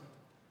kingdom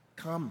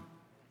come.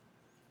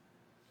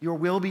 Your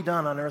will be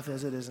done on earth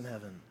as it is in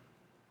heaven.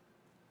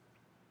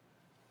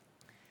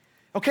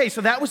 Okay,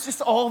 so that was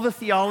just all the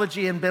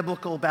theology and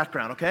biblical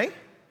background, okay?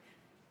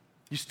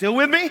 You still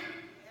with me?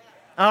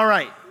 All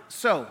right,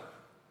 so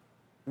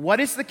what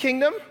is the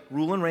kingdom?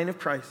 Rule and reign of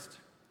Christ.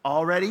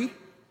 Already,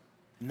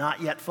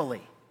 not yet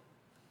fully.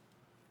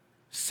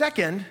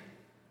 Second,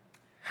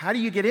 how do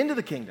you get into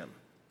the kingdom?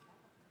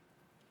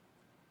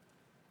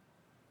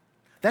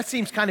 That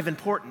seems kind of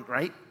important,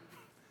 right?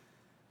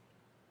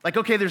 Like,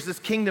 okay, there's this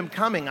kingdom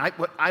coming.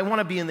 I want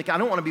to be I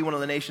don't want to be one of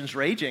the nations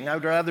raging. I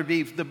would rather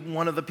be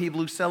one of the people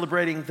who's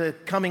celebrating the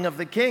coming of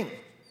the king.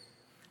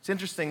 It's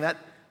interesting that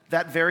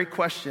very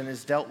question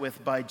is dealt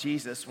with by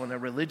Jesus when a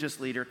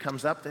religious leader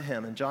comes up to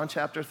him. In John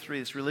chapter 3,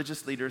 this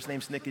religious leader, his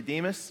name's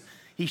Nicodemus.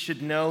 He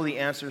should know the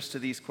answers to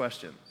these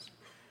questions.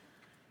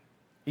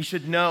 He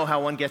should know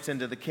how one gets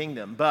into the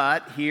kingdom.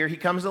 But here he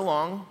comes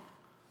along,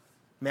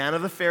 man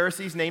of the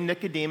Pharisees named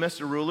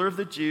Nicodemus, a ruler of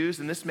the Jews,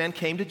 and this man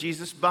came to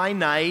Jesus by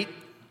night,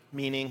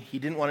 meaning he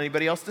didn't want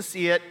anybody else to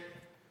see it.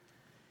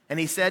 And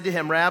he said to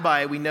him,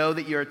 Rabbi, we know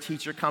that you're a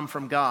teacher come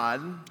from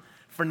God,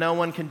 for no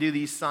one can do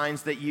these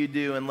signs that you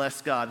do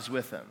unless God is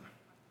with him."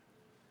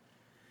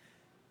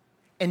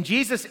 And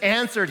Jesus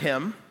answered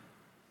him,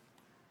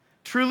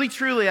 "Truly,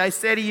 truly, I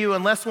say to you,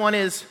 unless one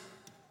is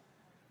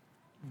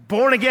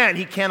born again,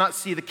 he cannot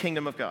see the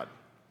kingdom of God."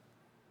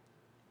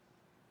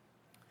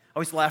 I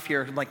always laugh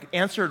here, like,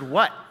 answered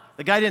what?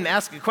 The guy didn't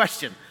ask a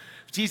question.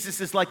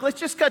 Jesus is like, let's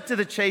just cut to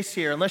the chase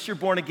here. Unless you're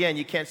born again,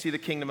 you can't see the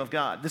kingdom of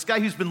God. This guy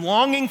who's been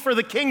longing for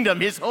the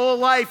kingdom his whole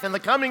life and the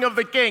coming of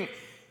the king,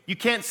 you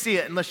can't see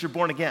it unless you're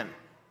born again.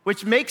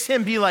 Which makes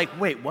him be like,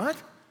 wait, what?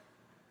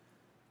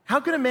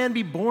 How can a man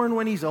be born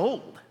when he's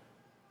old?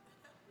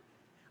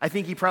 I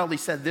think he probably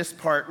said this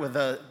part with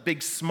a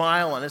big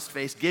smile on his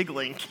face,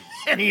 giggling.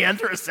 Can he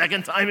enter a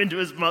second time into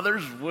his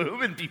mother's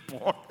womb and be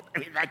born? I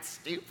mean, that's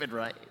stupid,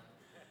 right?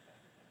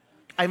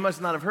 I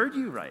must not have heard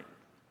you right.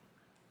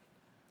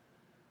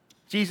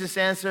 Jesus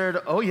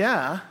answered, "Oh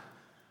yeah,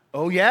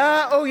 oh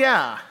yeah, oh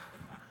yeah.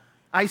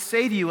 I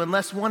say to you,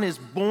 unless one is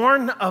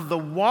born of the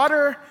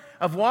water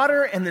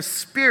and the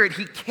Spirit,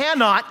 he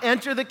cannot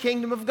enter the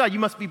kingdom of God." You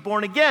must be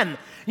born again.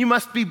 You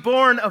must be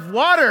born of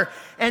water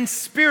and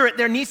Spirit.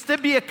 There needs to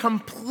be a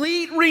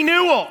complete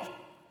renewal.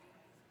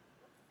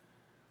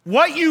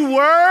 What you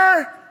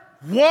were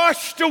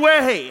washed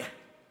away.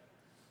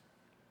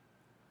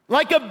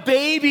 Like a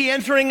baby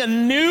entering a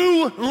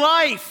new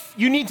life,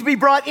 you need to be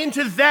brought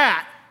into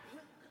that.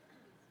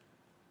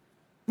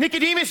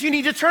 Nicodemus, you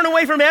need to turn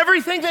away from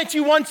everything that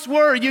you once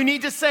were. You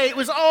need to say, it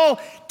was all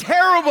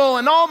terrible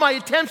and all my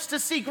attempts to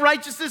seek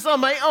righteousness on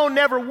my own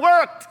never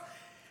worked.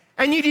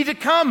 And you need to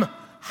come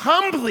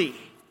humbly.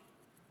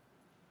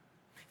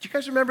 Do you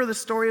guys remember the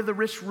story of the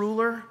rich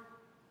ruler?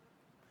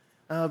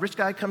 Rich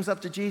guy comes up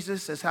to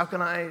Jesus, says, "How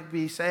can I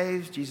be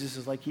saved?" Jesus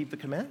is like, "Keep the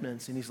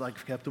commandments." And he's like,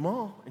 "I've kept them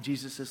all." And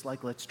Jesus is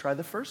like, "Let's try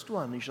the first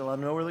one. You shall have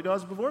no other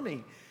gods before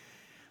me.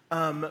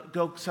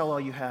 Go sell all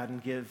you had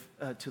and give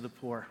to the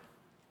poor.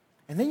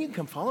 And then you can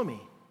come follow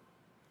me.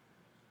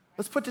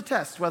 Let's put to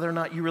test whether or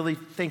not you really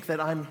think that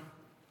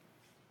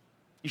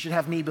you should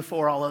have me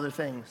before all other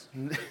things."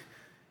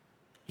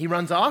 He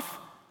runs off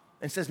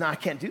and says, "No, I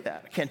can't do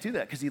that. I can't do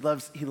that," because he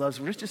loves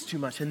riches too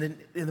much. And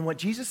then what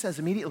Jesus says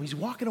immediately, he's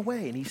walking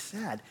away and he's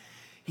sad.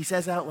 He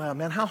says out loud,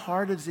 "Man, how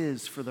hard it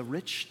is for the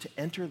rich to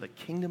enter the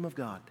kingdom of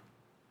God.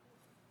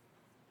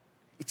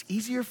 It's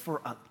easier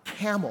for a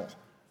camel,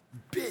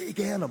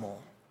 big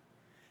animal,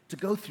 to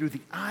go through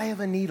the eye of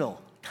a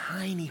needle,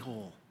 tiny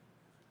hole,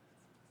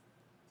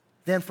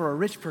 than for a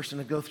rich person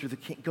to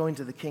go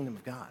into the kingdom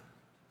of God."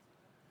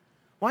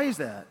 Why is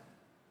that?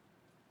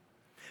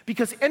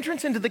 Because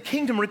entrance into the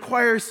kingdom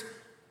requires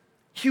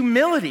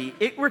humility.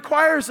 It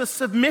requires a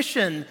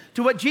submission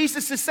to what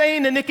Jesus is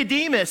saying to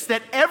Nicodemus,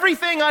 that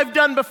everything I've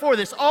done before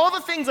this, all the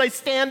things I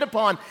stand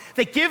upon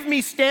that give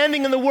me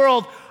standing in the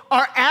world,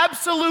 are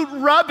absolute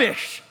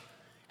rubbish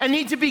and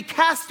need to be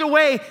cast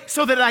away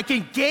so that I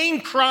can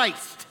gain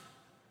Christ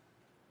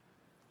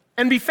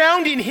and be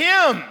found in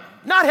him,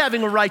 not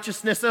having a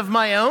righteousness of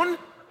my own,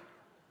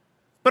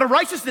 but a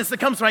righteousness that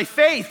comes by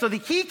faith so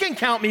that he can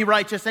count me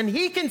righteous and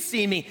he can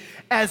see me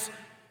as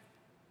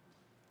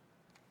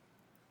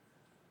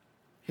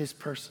his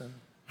person.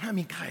 I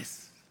mean,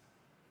 guys.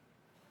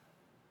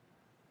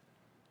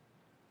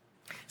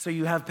 So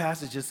you have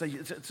passages.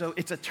 So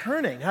it's a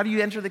turning. How do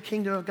you enter the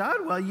kingdom of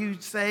God? Well, you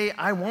say,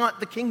 "I want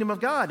the kingdom of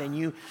God." And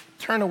you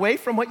turn away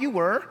from what you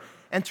were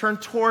and turn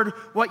toward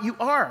what you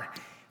are.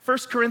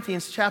 1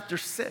 Corinthians chapter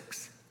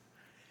 6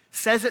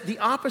 says it the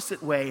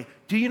opposite way.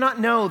 "Do you not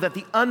know that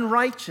the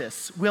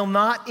unrighteous will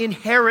not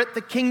inherit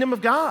the kingdom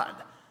of God?"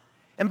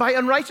 And by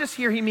unrighteous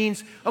here, he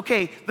means,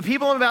 okay, the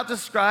people I'm about to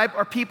describe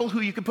are people who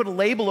you could put a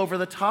label over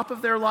the top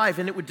of their life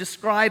and it would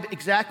describe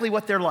exactly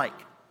what they're like.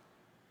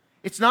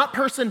 It's not a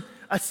person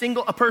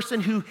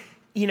who,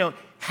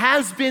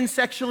 has been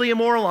sexually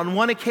immoral on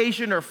one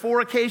occasion or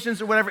 4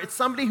 occasions or whatever. It's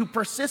somebody who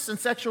persists in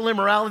sexual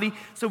immorality,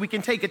 so we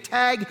can take a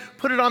tag,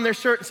 put it on their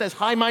shirt and says,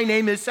 "Hi, my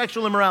name is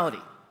sexual immorality."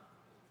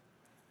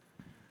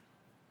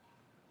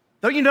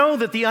 Don't you know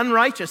that the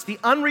unrighteous, the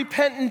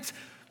unrepentant,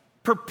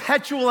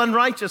 perpetual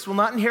unrighteous will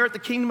not inherit the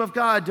kingdom of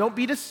God? Don't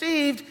be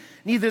deceived.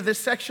 Neither the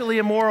sexually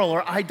immoral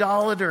or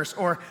idolaters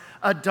or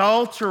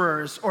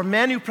adulterers or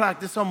men who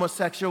practice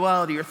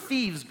homosexuality or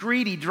thieves,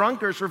 greedy,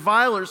 drunkards,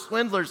 revilers,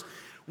 swindlers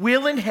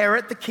will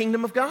inherit the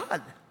kingdom of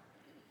God.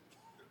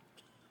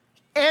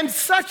 And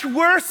such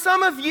were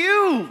some of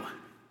you.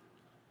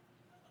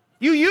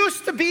 You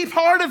used to be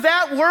part of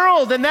that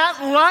world and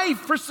that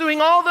life,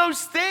 pursuing all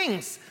those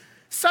things.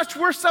 Such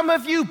were some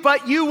of you,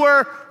 but you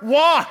were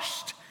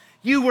washed.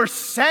 You were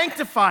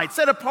sanctified,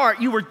 set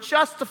apart. You were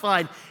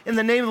justified in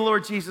the name of the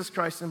Lord Jesus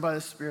Christ and by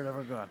the Spirit of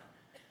our God.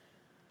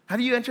 How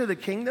do you enter the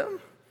kingdom?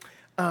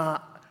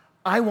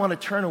 I want to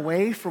turn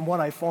away from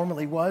what I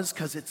formerly was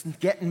because it's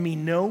getting me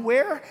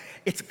nowhere.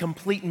 It's a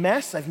complete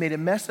mess. I've made a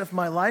mess of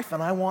my life,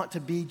 and I want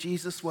to be,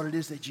 Jesus, what it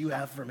is that you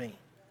have for me.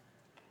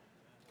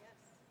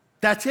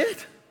 That's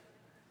it.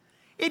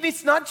 And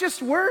it's not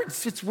just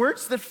words. It's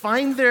words that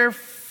find their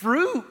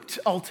fruit,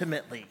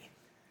 ultimately,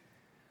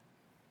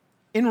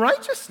 in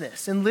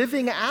righteousness and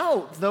living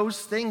out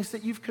those things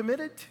that you've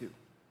committed to.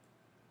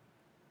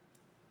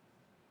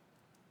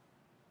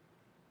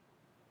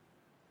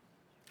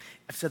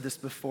 I've said this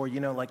before,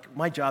 like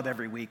my job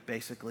every week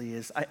basically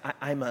is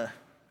I'm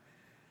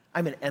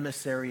an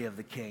emissary of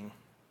the king.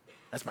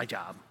 That's my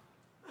job.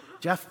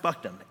 Jeff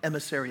Bucknam,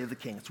 emissary of the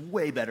king. It's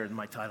way better than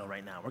my title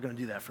right now. We're going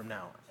to do that from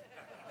now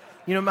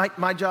on.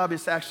 My job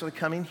is actually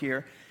coming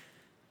here.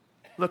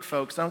 Look,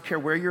 folks, I don't care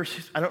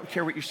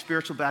what your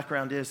spiritual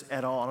background is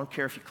at all. I don't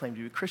care if you claim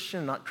to be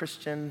Christian, not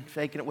Christian,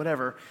 faking it,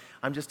 whatever.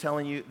 I'm just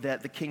telling you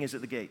that the king is at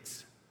the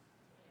gates.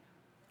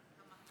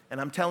 And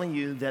I'm telling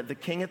you that the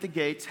king at the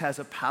gates has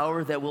a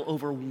power that will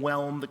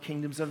overwhelm the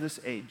kingdoms of this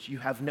age.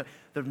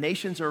 The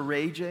nations are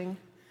raging,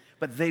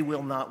 but they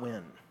will not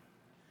win.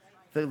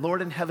 The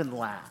Lord in heaven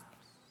laughs.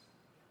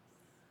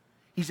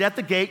 He's at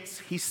the gates.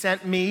 He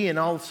sent me and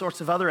all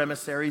sorts of other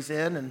emissaries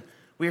in, and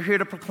we're here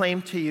to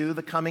proclaim to you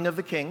the coming of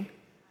the king.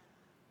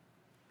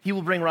 He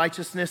will bring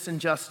righteousness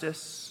and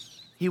justice.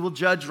 He will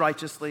judge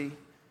righteously.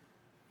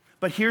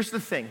 But here's the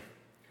thing.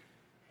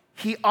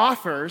 He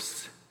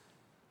offers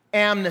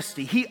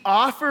amnesty. He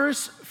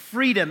offers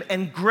freedom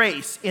and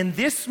grace. In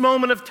this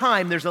moment of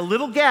time, there's a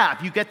little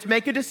gap. You get to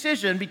make a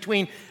decision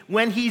between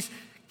when he's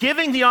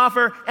giving the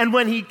offer and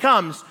when he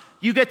comes.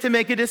 You get to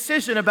make a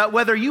decision about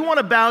whether you want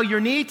to bow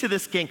your knee to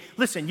this king.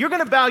 Listen, you're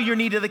going to bow your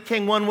knee to the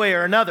king one way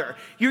or another.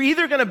 You're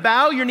either going to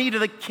bow your knee to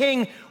the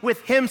king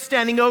with him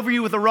standing over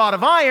you with a rod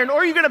of iron,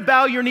 or you're going to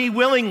bow your knee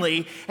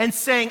willingly and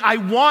saying, I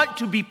want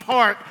to be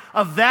part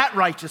of that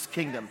righteous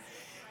kingdom.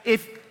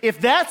 If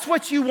that's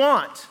what you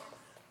want,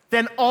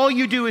 then all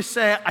you do is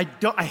say,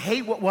 I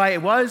hate why I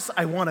was.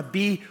 I want to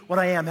be what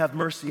I am. Have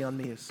mercy on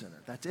me, a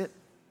sinner. That's it.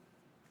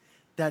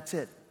 That's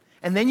it.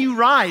 And then you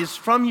rise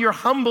from your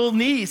humble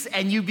knees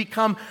and you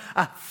become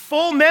a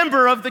full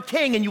member of the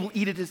king, and you will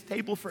eat at his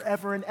table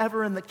forever and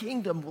ever, and his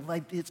kingdom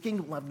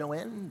will have no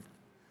end.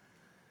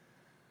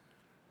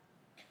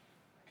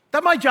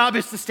 That my job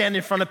is to stand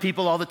in front of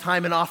people all the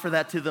time and offer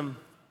that to them.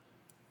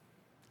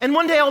 And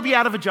one day I'll be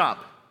out of a job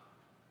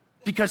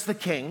because the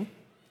king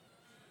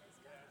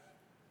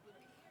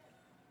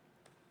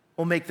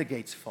will make the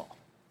gates fall.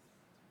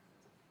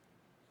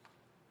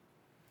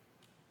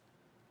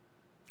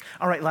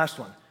 All right, last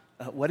one.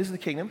 What is the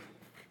kingdom?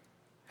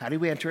 How do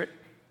we enter it?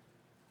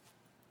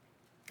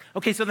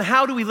 Okay, so then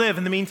how do we live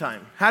in the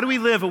meantime? How do we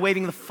live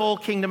awaiting the full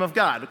kingdom of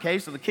God? Okay,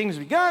 so the kingdom's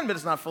begun, but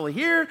it's not fully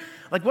here.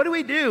 Like, what do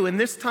we do in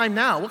this time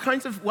now?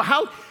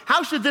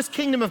 How should this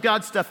kingdom of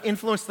God stuff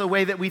influence the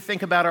way that we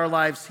think about our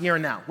lives here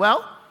and now?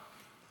 Well,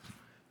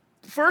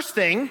 first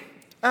thing,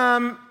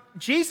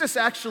 Jesus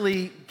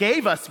actually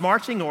gave us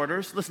marching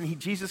orders. Listen,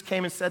 Jesus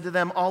came and said to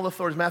them, all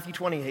authority, Matthew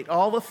 28,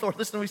 all authority,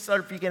 listen, we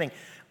started at the beginning.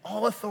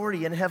 All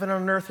authority in heaven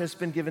and on earth has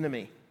been given to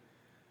me.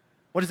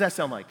 What does that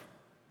sound like?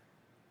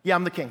 Yeah,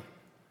 I'm the king.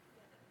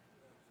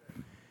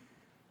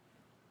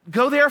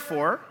 Go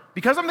therefore,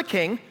 because I'm the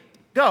king,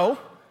 go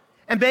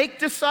and make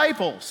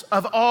disciples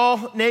of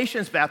all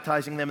nations,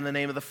 baptizing them in the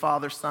name of the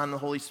Father, Son, and the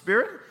Holy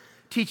Spirit,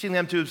 teaching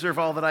them to observe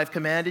all that I've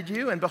commanded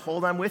you, and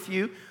behold, I'm with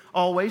you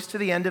always to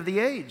the end of the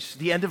age.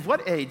 The end of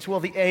what age? Well,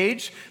 the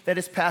age that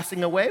is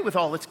passing away with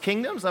all its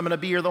kingdoms. I'm going to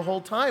be here the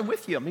whole time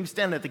with you. I'm even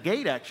standing at the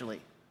gate,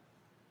 actually.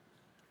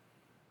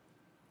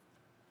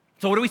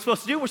 So what are we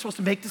supposed to do? We're supposed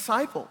to make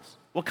disciples.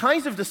 What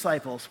kinds of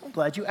disciples? Well, I'm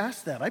glad you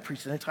asked that. I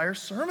preached an entire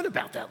sermon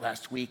about that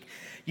last week.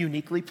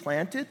 Uniquely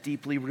planted,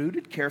 deeply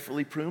rooted,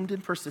 carefully pruned,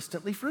 and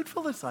persistently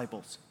fruitful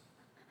disciples.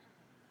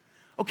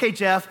 Okay,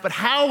 Jeff, but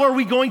how are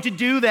we going to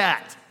do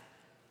that?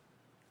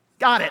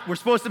 Got it. We're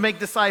supposed to make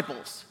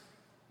disciples.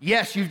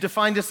 Yes, you've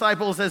defined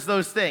disciples as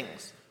those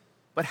things.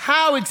 But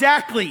how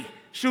exactly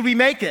should we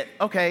make it?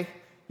 Okay,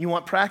 you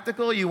want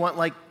practical? You want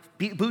like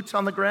boots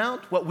on the ground?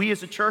 What we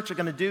as a church are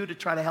going to do to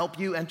try to help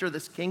you enter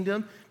this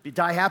kingdom,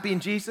 die happy in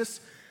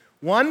Jesus?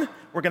 1,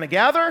 we're going to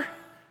gather.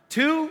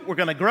 2, we're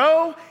going to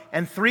grow.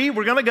 And 3,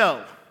 we're going to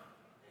go.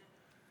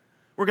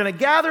 We're going to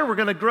gather, we're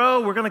going to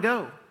grow, we're going to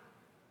go.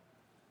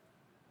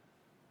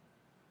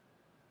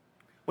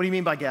 What do you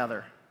mean by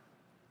gather?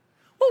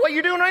 Well, what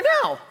you're doing right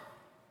now.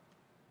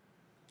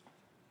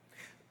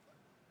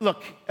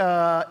 Look,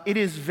 it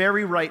is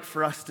very right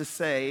for us to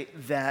say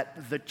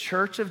that the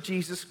Church of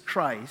Jesus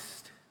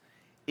Christ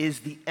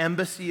is the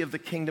embassy of the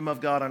kingdom of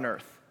God on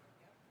earth,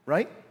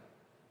 right?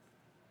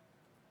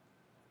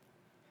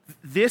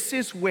 This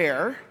is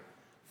where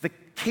the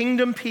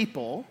kingdom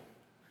people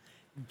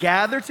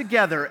gather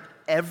together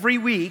every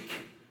week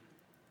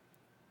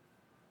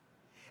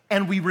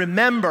and we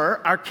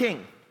remember our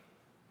king.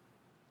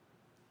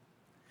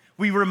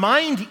 We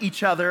remind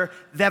each other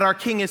that our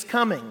king is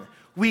coming.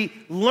 We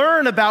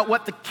learn about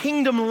what the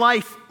kingdom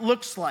life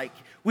looks like.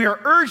 We are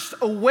urged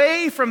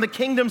away from the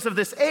kingdoms of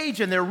this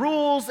age and their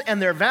rules and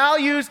their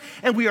values,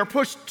 and we are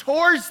pushed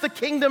towards the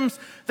kingdom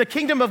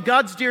of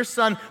God's dear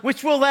Son,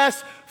 which will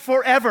last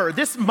forever.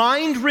 This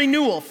mind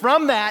renewal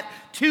from that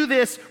to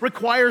this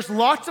requires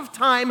lots of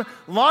time,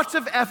 lots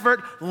of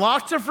effort,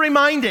 lots of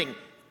reminding.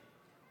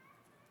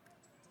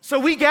 So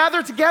we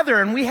gather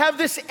together and we have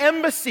this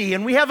embassy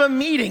and we have a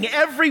meeting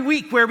every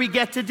week where we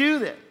get to do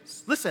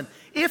this. Listen,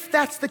 if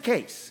that's the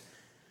case,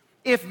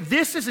 if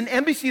this is an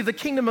embassy of the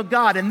kingdom of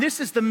God and this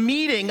is the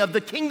meeting of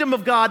the kingdom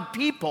of God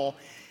people,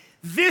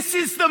 This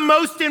is the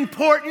most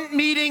important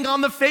meeting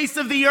on the face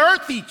of the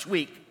earth each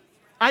week.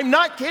 I'm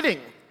not kidding.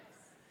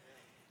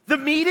 The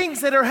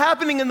meetings that are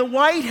happening in the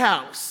White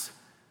House,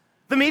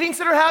 the meetings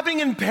that are happening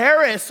in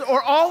Paris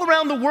or all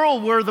around the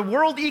world, where the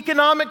World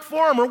Economic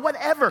Forum or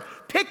whatever,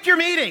 pick your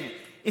meeting.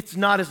 It's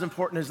not as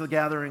important as the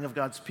gathering of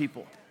God's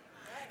people.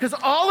 Because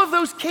all of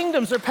those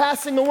kingdoms are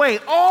passing away.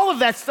 All of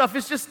that stuff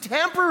is just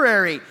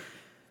temporary.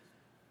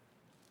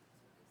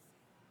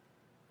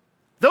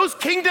 Those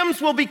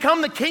kingdoms will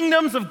become the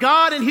kingdoms of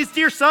God and his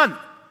dear Son.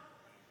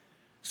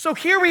 So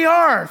here we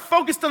are,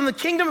 focused on the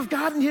kingdom of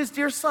God and his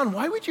dear Son.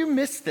 Why would you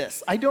miss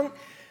this?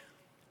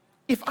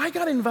 If I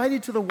got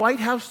invited to the White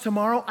House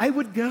tomorrow, I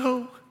would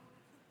go.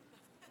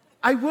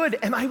 I would,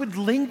 and I would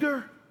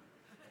linger.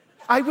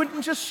 I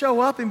wouldn't just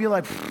show up and be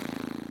like,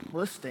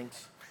 well, this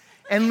stinks,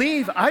 and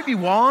leave. I'd be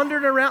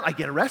wandering around. I'd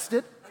get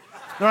arrested,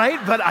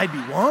 right? But I'd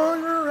be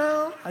wandering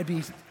around. I'd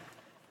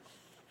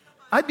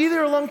be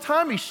there a long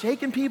time, be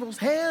shaking people's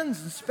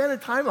hands and spending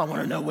time. I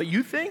want to know what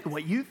you think.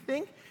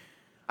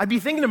 I'd be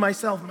thinking to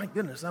myself, my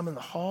goodness, I'm in the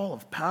hall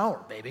of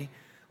power, baby.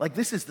 Like,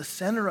 this is the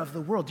center of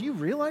the world. Do you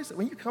realize that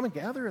when you come and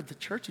gather at the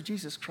Church of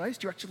Jesus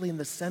Christ, you're actually in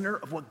the center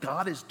of what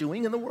God is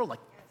doing in the world? Like,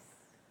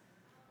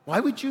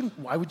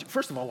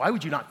 first of all, why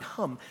would you not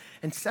come?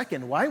 And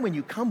second, why when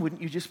you come,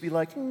 wouldn't you just be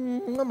like,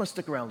 I'm going to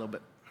stick around a little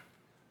bit.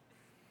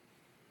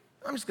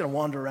 I'm just going to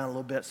wander around a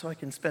little bit so I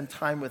can spend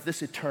time with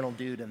this eternal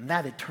dude and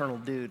that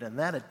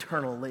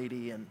eternal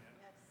lady. And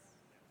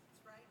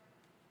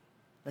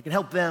I can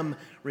help them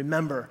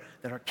remember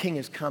that our King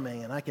is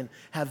coming, and I can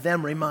have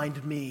them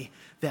remind me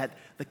that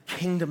the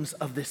kingdoms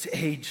of this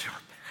age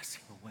are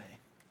passing away.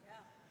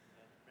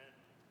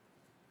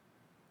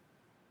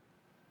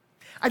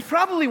 I'd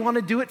probably want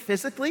to do it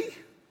physically.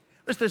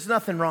 There's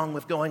nothing wrong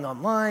with going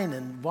online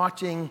and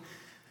watching.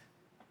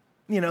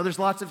 There's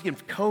lots of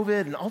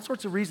COVID and all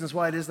sorts of reasons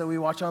why it is that we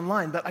watch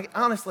online. But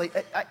honestly,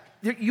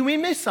 we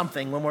miss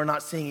something when we're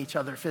not seeing each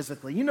other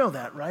physically. You know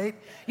that, right?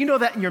 You know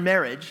that in your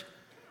marriage,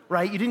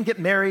 right? You didn't get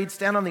married,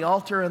 stand on the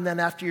altar, and then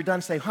after you're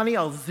done say, honey,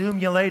 I'll Zoom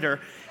you later,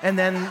 and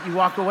then you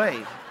walk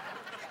away.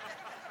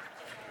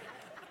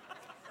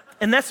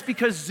 And that's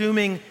because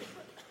Zooming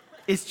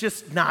is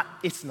just not,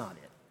 it's not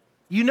it.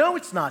 You know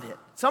it's not it.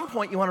 At some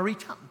point you want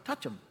to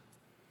touch them.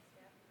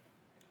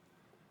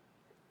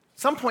 At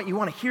some point, you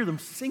want to hear them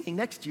singing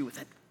next to you with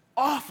that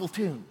awful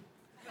tune.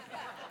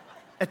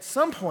 At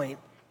some point,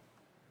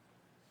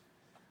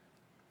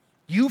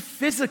 you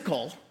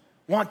physical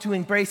want to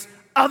embrace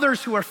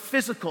others who are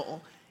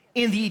physical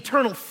in the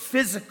eternal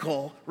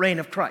physical reign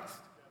of Christ.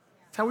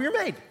 That's how we were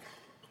made.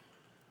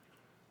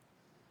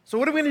 So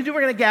what are we going to do?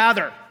 We're going to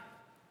gather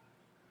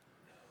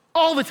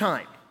all the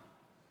time,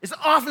 as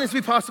often as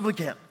we possibly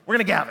can. We're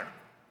going to gather.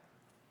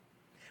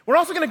 We're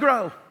also going to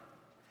grow.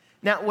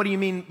 Now, what do you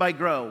mean by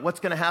grow?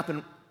 What's going to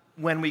happen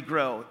when we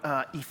grow?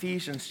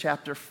 Ephesians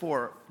chapter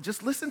 4.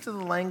 Just listen to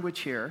the language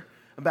here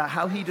about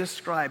how he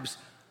describes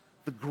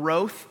the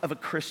growth of a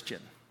Christian.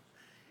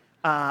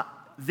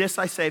 This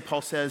I say,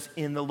 Paul says,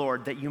 in the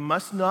Lord, that you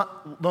must no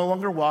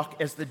longer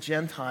walk as the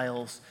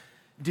Gentiles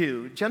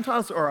do.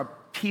 Gentiles are a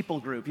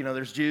people group.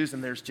 There's Jews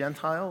and there's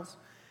Gentiles.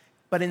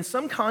 But in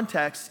some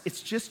contexts,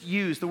 it's just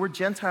used, the word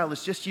Gentile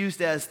is just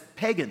used as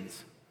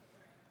pagans.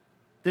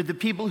 They're the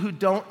people who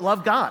don't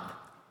love God.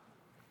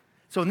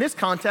 So in this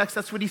context,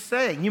 that's what he's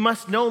saying. You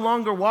must no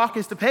longer walk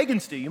as the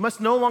pagans do. You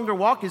must no longer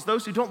walk as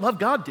those who don't love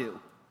God do,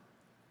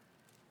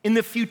 in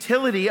the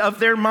futility of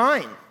their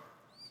mind.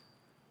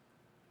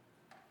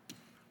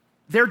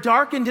 They're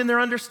darkened in their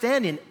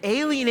understanding,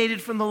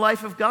 alienated from the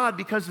life of God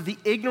because of the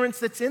ignorance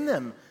that's in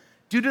them,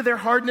 due to their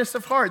hardness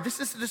of heart. This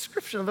is a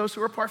description of those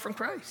who are apart from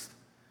Christ.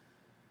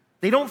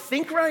 They don't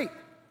think right.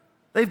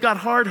 They've got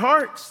hard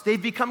hearts. They've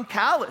become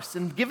callous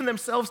and given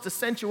themselves to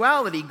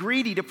sensuality,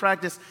 greedy to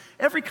practice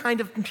every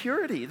kind of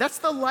impurity. That's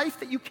the life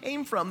that you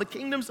came from, the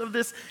kingdoms of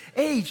this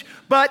age.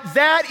 But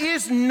that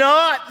is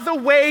not the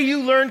way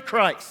you learned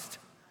Christ.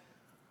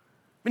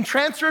 Been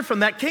transferred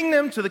from that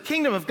kingdom to the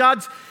kingdom of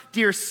God's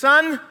dear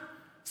Son,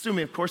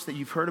 assuming, of course, that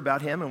you've heard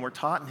about him and were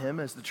taught in him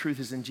as the truth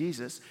is in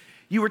Jesus.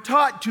 You were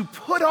taught to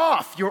put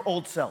off your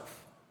old self,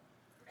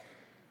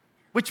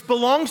 which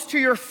belongs to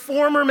your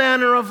former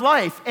manner of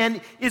life and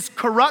is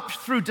corrupt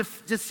through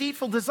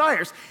deceitful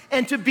desires,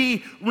 and to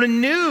be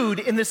renewed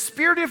in the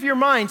spirit of your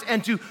minds,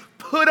 and to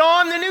put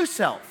on the new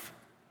self,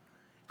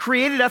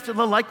 created after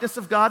the likeness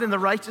of God in the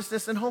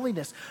righteousness and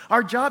holiness.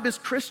 Our job as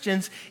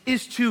Christians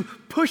is to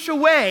push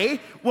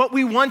away what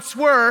we once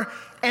were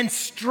and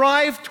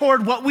strive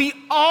toward what we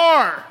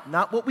are,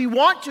 not what we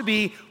want to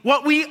be,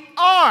 what we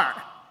are.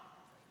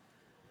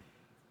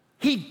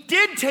 He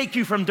did take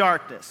you from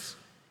darkness.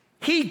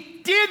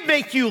 He did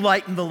make you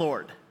light in the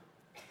Lord.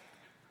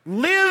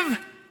 Live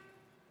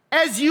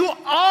as you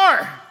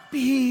are.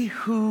 Be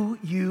who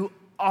you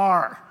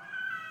are.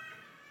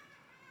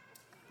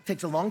 It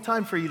takes a long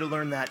time for you to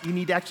learn that. You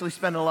need to actually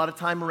spend a lot of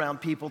time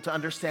around people to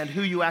understand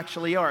who you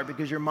actually are,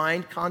 because your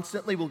mind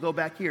constantly will go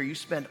back here. You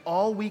spend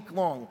all week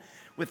long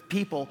with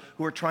people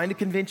who are trying to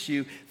convince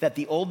you that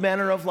the old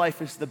manner of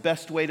life is the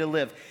best way to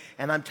live.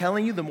 And I'm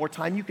telling you, the more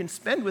time you can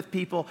spend with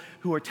people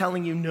who are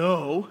telling you,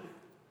 no,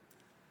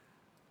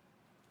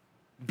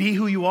 be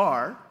who you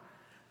are,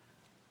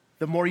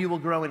 the more you will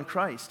grow in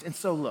Christ. And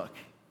so look,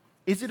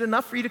 is it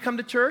enough for you to come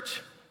to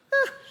church?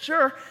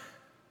 Sure.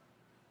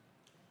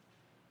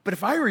 But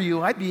if I were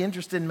you, I'd be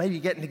interested in maybe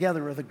getting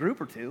together with a group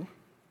or two.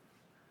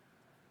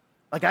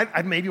 Like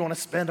I'd maybe want to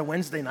spend a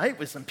Wednesday night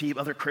with some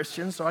other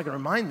Christians so I can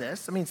remind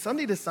this. I mean,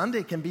 Sunday to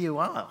Sunday can be a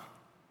while.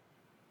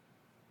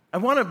 I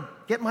want to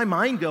get my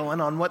mind going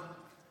on what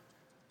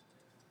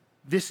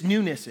this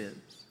newness is.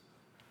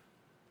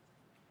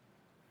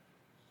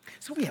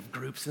 So we have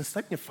groups and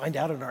stuff. You can find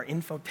out on our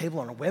info table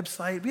on our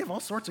website. We have all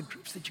sorts of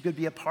groups that you could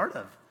be a part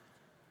of.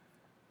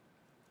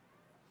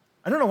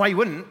 I don't know why you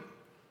wouldn't.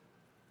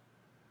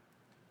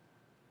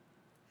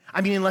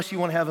 I mean, unless you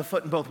want to have a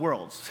foot in both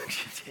worlds.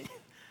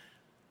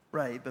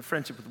 Right, but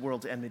friendship with the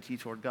world's enmity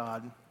toward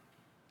God.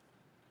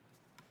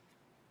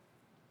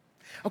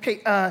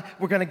 Okay,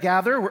 we're going to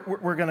gather,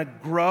 we're going to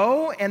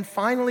grow, and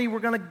finally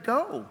we're going to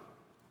go.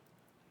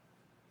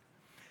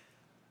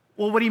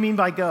 Well, what do you mean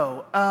by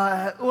go?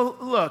 Well,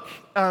 look,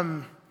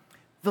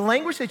 the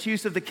language that's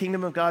used of the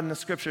kingdom of God in the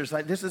scriptures,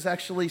 this is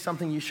actually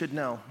something you should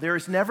know. There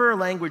is never a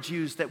language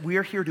used that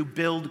we're here to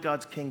build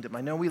God's kingdom.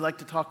 I know we like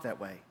to talk that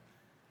way.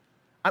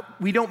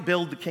 We don't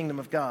build the kingdom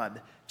of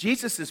God.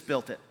 Jesus has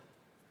built it.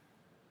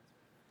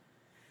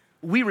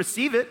 We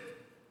receive it.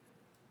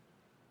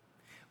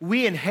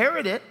 We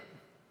inherit it.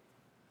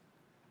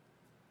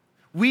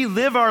 We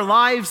live our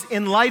lives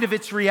in light of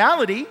its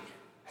reality.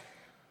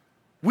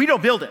 We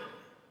don't build it.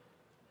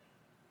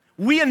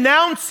 We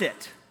announce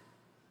it.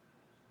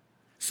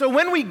 So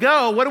when we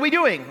go, what are we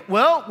doing?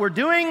 Well, we're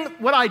doing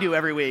what I do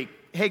every week.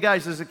 Hey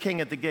guys, there's a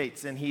king at the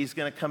gates, and he's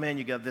going to come in.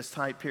 You got this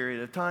tight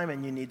period of time,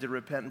 and you need to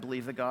repent and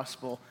believe the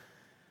gospel.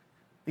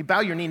 You bow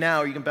your knee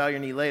now, or you can bow your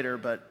knee later,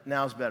 but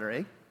now's better,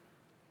 eh?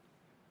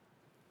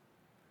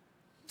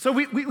 So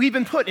we've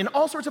been put in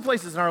all sorts of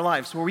places in our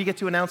lives where we get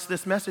to announce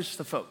this message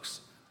to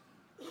folks.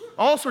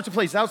 All sorts of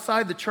places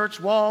outside the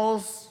church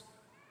walls.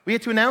 We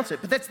get to announce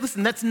it. But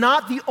that's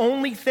not the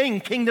only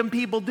thing kingdom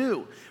people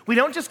do. We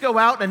don't just go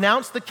out and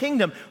announce the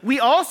kingdom. We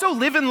also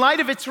live in light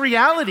of its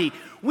reality.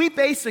 We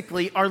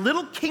basically are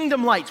little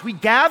kingdom lights. We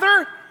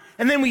gather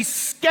and then we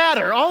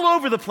scatter all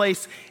over the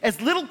place as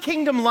little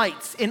kingdom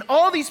lights in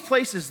all these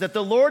places that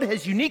the Lord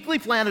has uniquely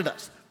planted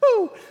us.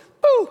 Boo,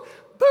 boo,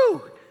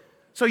 boo.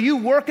 So you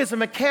work as a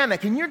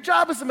mechanic, and your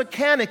job as a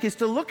mechanic is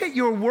to look at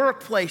your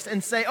workplace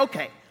and say,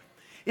 okay,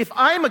 if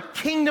I'm a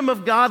kingdom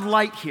of God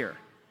light here,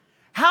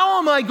 how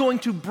am I going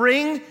to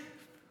bring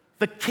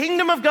the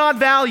kingdom of God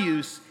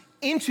values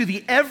into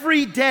the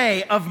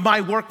everyday of my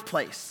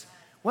workplace?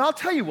 Well, I'll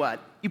tell you what,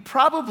 you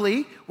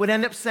probably would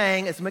end up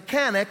saying, as a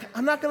mechanic,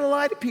 I'm not going to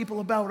lie to people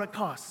about what it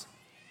costs.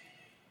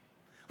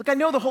 Look, I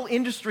know the whole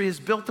industry is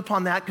built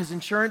upon that because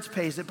insurance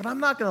pays it, but I'm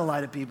not going to lie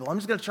to people. I'm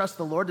just going to trust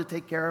the Lord to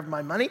take care of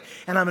my money,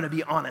 and I'm going to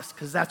be honest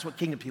because that's what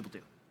kingdom people do.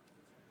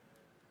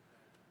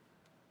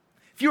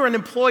 If you're an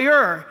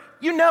employer,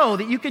 you know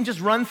that you can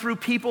just run through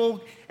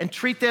people and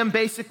treat them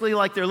basically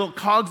like they're little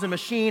cogs in a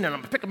machine, and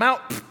I'm going to pick them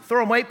out,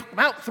 throw them away, pick them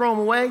out, throw them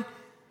away.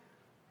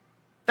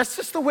 That's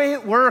just the way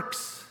it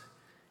works,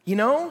 you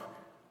know?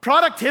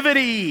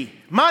 Productivity,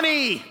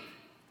 money.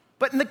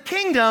 But in the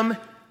kingdom,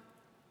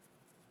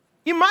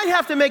 you might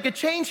have to make a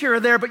change here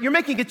or there, but you're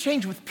making a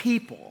change with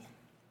people.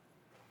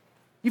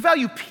 You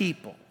value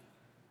people.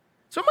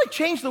 So it might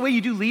change the way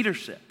you do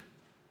leadership.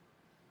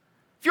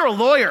 If you're a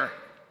lawyer,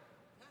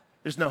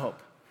 there's no hope.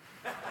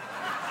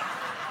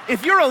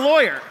 If you're a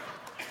lawyer,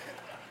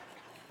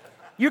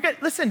 you're going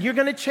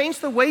to change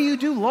the way you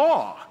do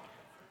law.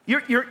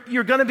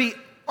 You're going to be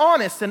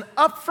honest and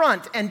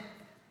upfront. And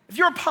if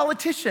you're a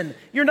politician,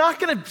 you're not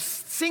going to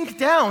sink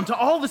down to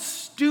all the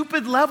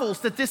stupid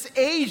levels that this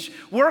age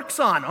works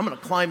on. I'm going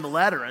to climb the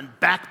ladder and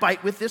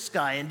backbite with this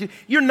guy.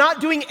 You're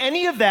not doing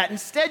any of that.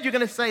 Instead, you're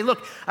going to say,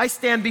 look, I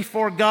stand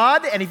before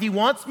God, and if he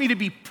wants me to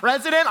be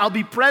president, I'll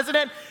be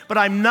president, but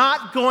I'm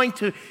not going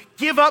to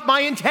give up my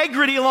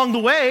integrity along the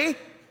way.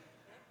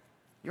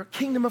 You're a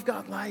kingdom of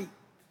God light.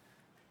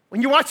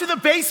 When you're watching the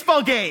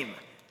baseball game,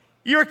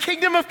 you're a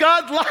kingdom of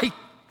God light. You know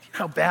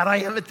how bad I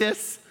am at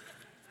this?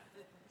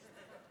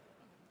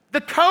 The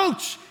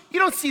coach, you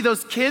don't see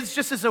those kids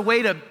just as a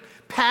way to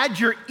pad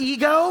your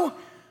ego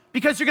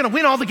because you're going to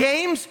win all the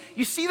games.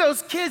 You see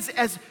those kids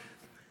as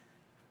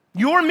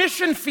your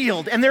mission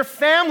field and their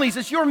families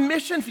as your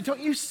mission field. Don't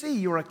you see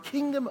you're a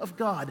kingdom of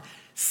God,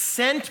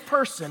 sent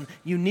person,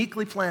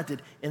 uniquely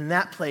planted in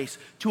that place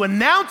to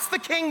announce the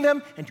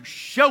kingdom and to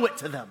show it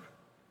to them.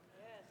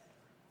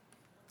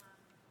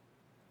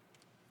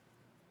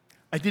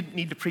 I didn't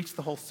need to preach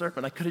the whole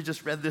sermon. I could have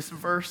just read this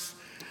verse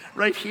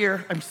right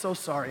here. I'm so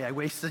sorry I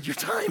wasted your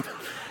time,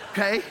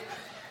 okay?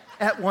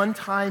 At one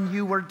time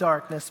you were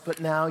darkness, but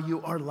now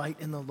you are light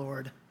in the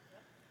Lord.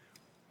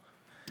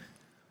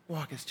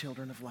 Walk as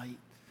children of light.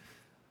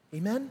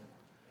 Amen?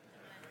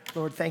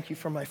 Lord, thank you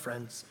for my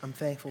friends. I'm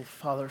thankful,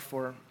 Father,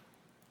 for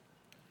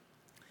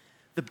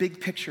the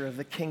big picture of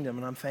the kingdom,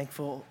 and I'm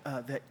thankful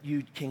that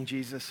you, King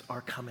Jesus,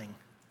 are coming,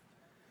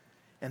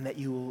 and that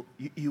you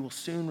will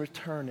soon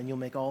return, and you'll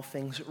make all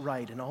things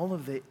right. And all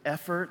of the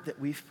effort that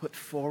we've put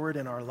forward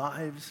in our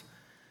lives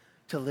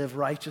to live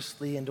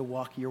righteously and to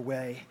walk your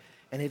way,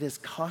 and it has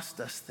cost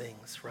us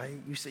things, right?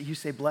 You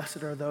say,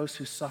 blessed are those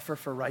who suffer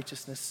for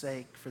righteousness'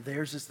 sake, for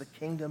theirs is the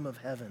kingdom of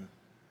heaven.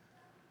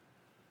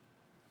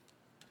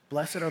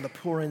 Blessed are the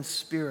poor in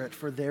spirit,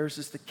 for theirs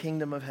is the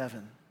kingdom of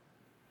heaven.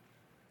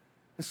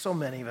 And so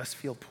many of us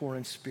feel poor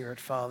in spirit,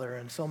 Father,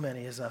 and so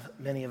many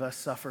of us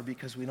suffer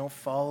because we don't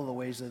follow the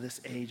ways of this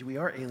age. We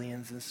are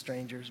aliens and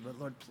strangers, but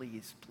Lord,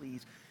 please,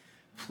 please,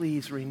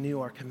 please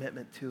renew our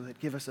commitment to it.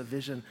 Give us a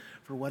vision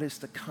for what is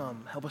to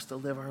come. Help us to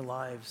live our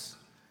lives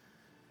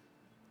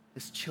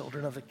as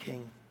children of the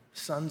King,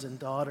 sons and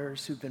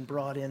daughters who've been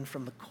brought in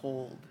from the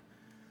cold,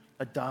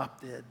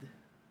 adopted.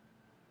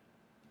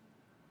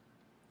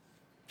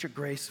 Let your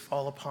grace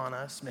fall upon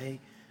us. May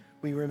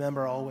we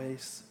remember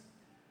always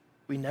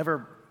we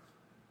never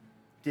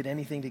did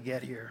anything to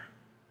get here,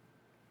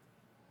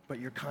 but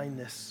your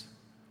kindness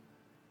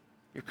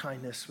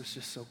was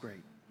just so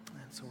great. And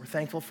so we're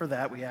thankful for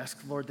that. We ask,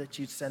 Lord, that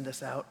you'd send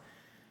us out,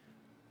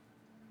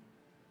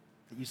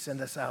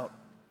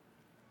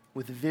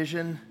 with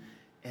vision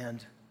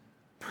and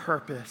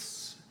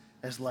purpose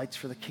as lights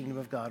for the kingdom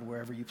of God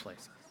wherever you place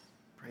us.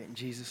 Pray in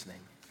Jesus' name.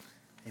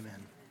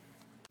 Amen.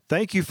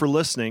 Thank you for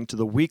listening to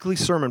the weekly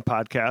sermon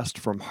podcast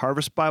from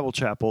Harvest Bible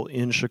Chapel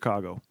in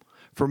Chicago.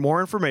 For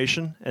more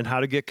information and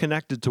how to get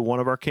connected to one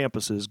of our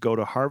campuses, go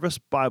to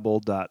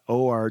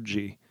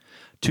harvestbible.org.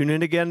 Tune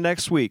in again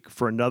next week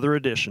for another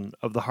edition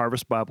of the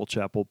Harvest Bible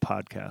Chapel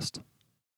podcast.